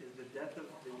the death of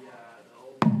the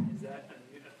old man, is that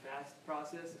a fast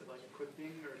process, like a quick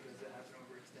thing, or does it happen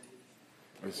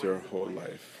overextended? It's your whole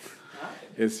life. Huh?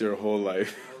 It's your whole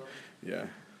life. Yeah,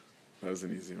 that was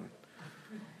an easy one.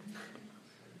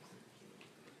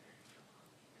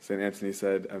 St. Anthony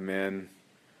said,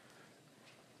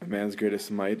 a man's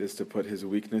greatest might is to put his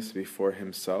weakness before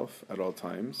himself at all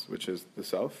times, which is the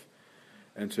self,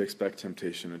 and to expect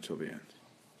temptation until the end.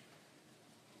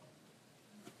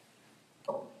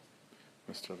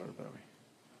 Let's start out that way.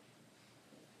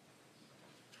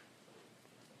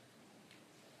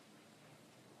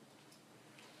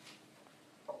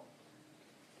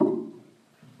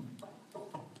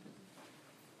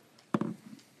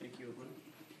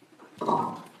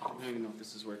 don't even know if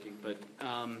this is working, but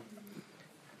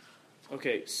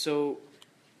okay. So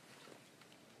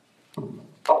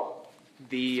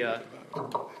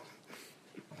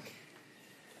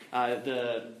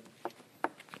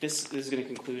this is going to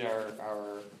conclude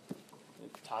our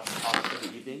talk for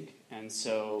the evening, and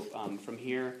so from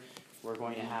here we're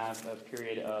going to have a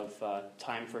period of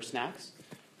time for snacks,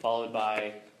 followed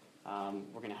by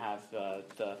we're going to have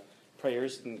the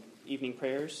prayers and evening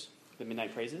prayers, the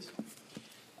midnight praises.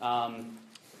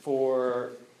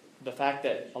 For the fact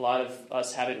that a lot of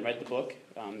us haven't read the book,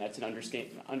 that's an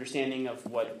understanding of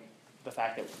what the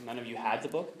fact that none of you had the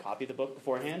book, copy the book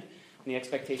beforehand. And the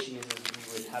expectation is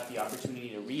we would have the opportunity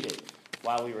to read it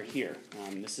while we were here.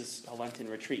 This is a Lenten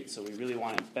retreat, so we really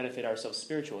want to benefit ourselves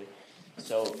spiritually.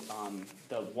 So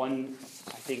the one,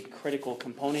 I think, critical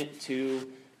component to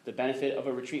the benefit of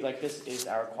a retreat like this is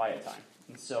our quiet time.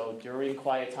 And so during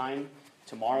quiet time,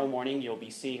 tomorrow morning, you'll be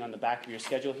seeing on the back of your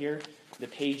schedule here the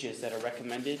pages that are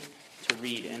recommended to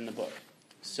read in the book.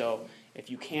 So if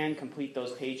you can complete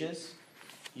those pages,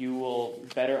 you will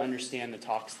better understand the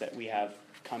talks that we have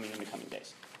coming in the coming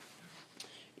days.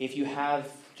 If you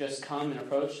have just come and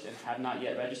approached and have not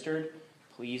yet registered,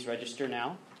 please register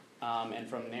now. And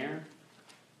from there,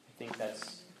 I think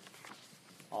that's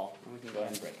all. And we can go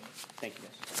ahead and break. Thank you,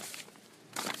 guys.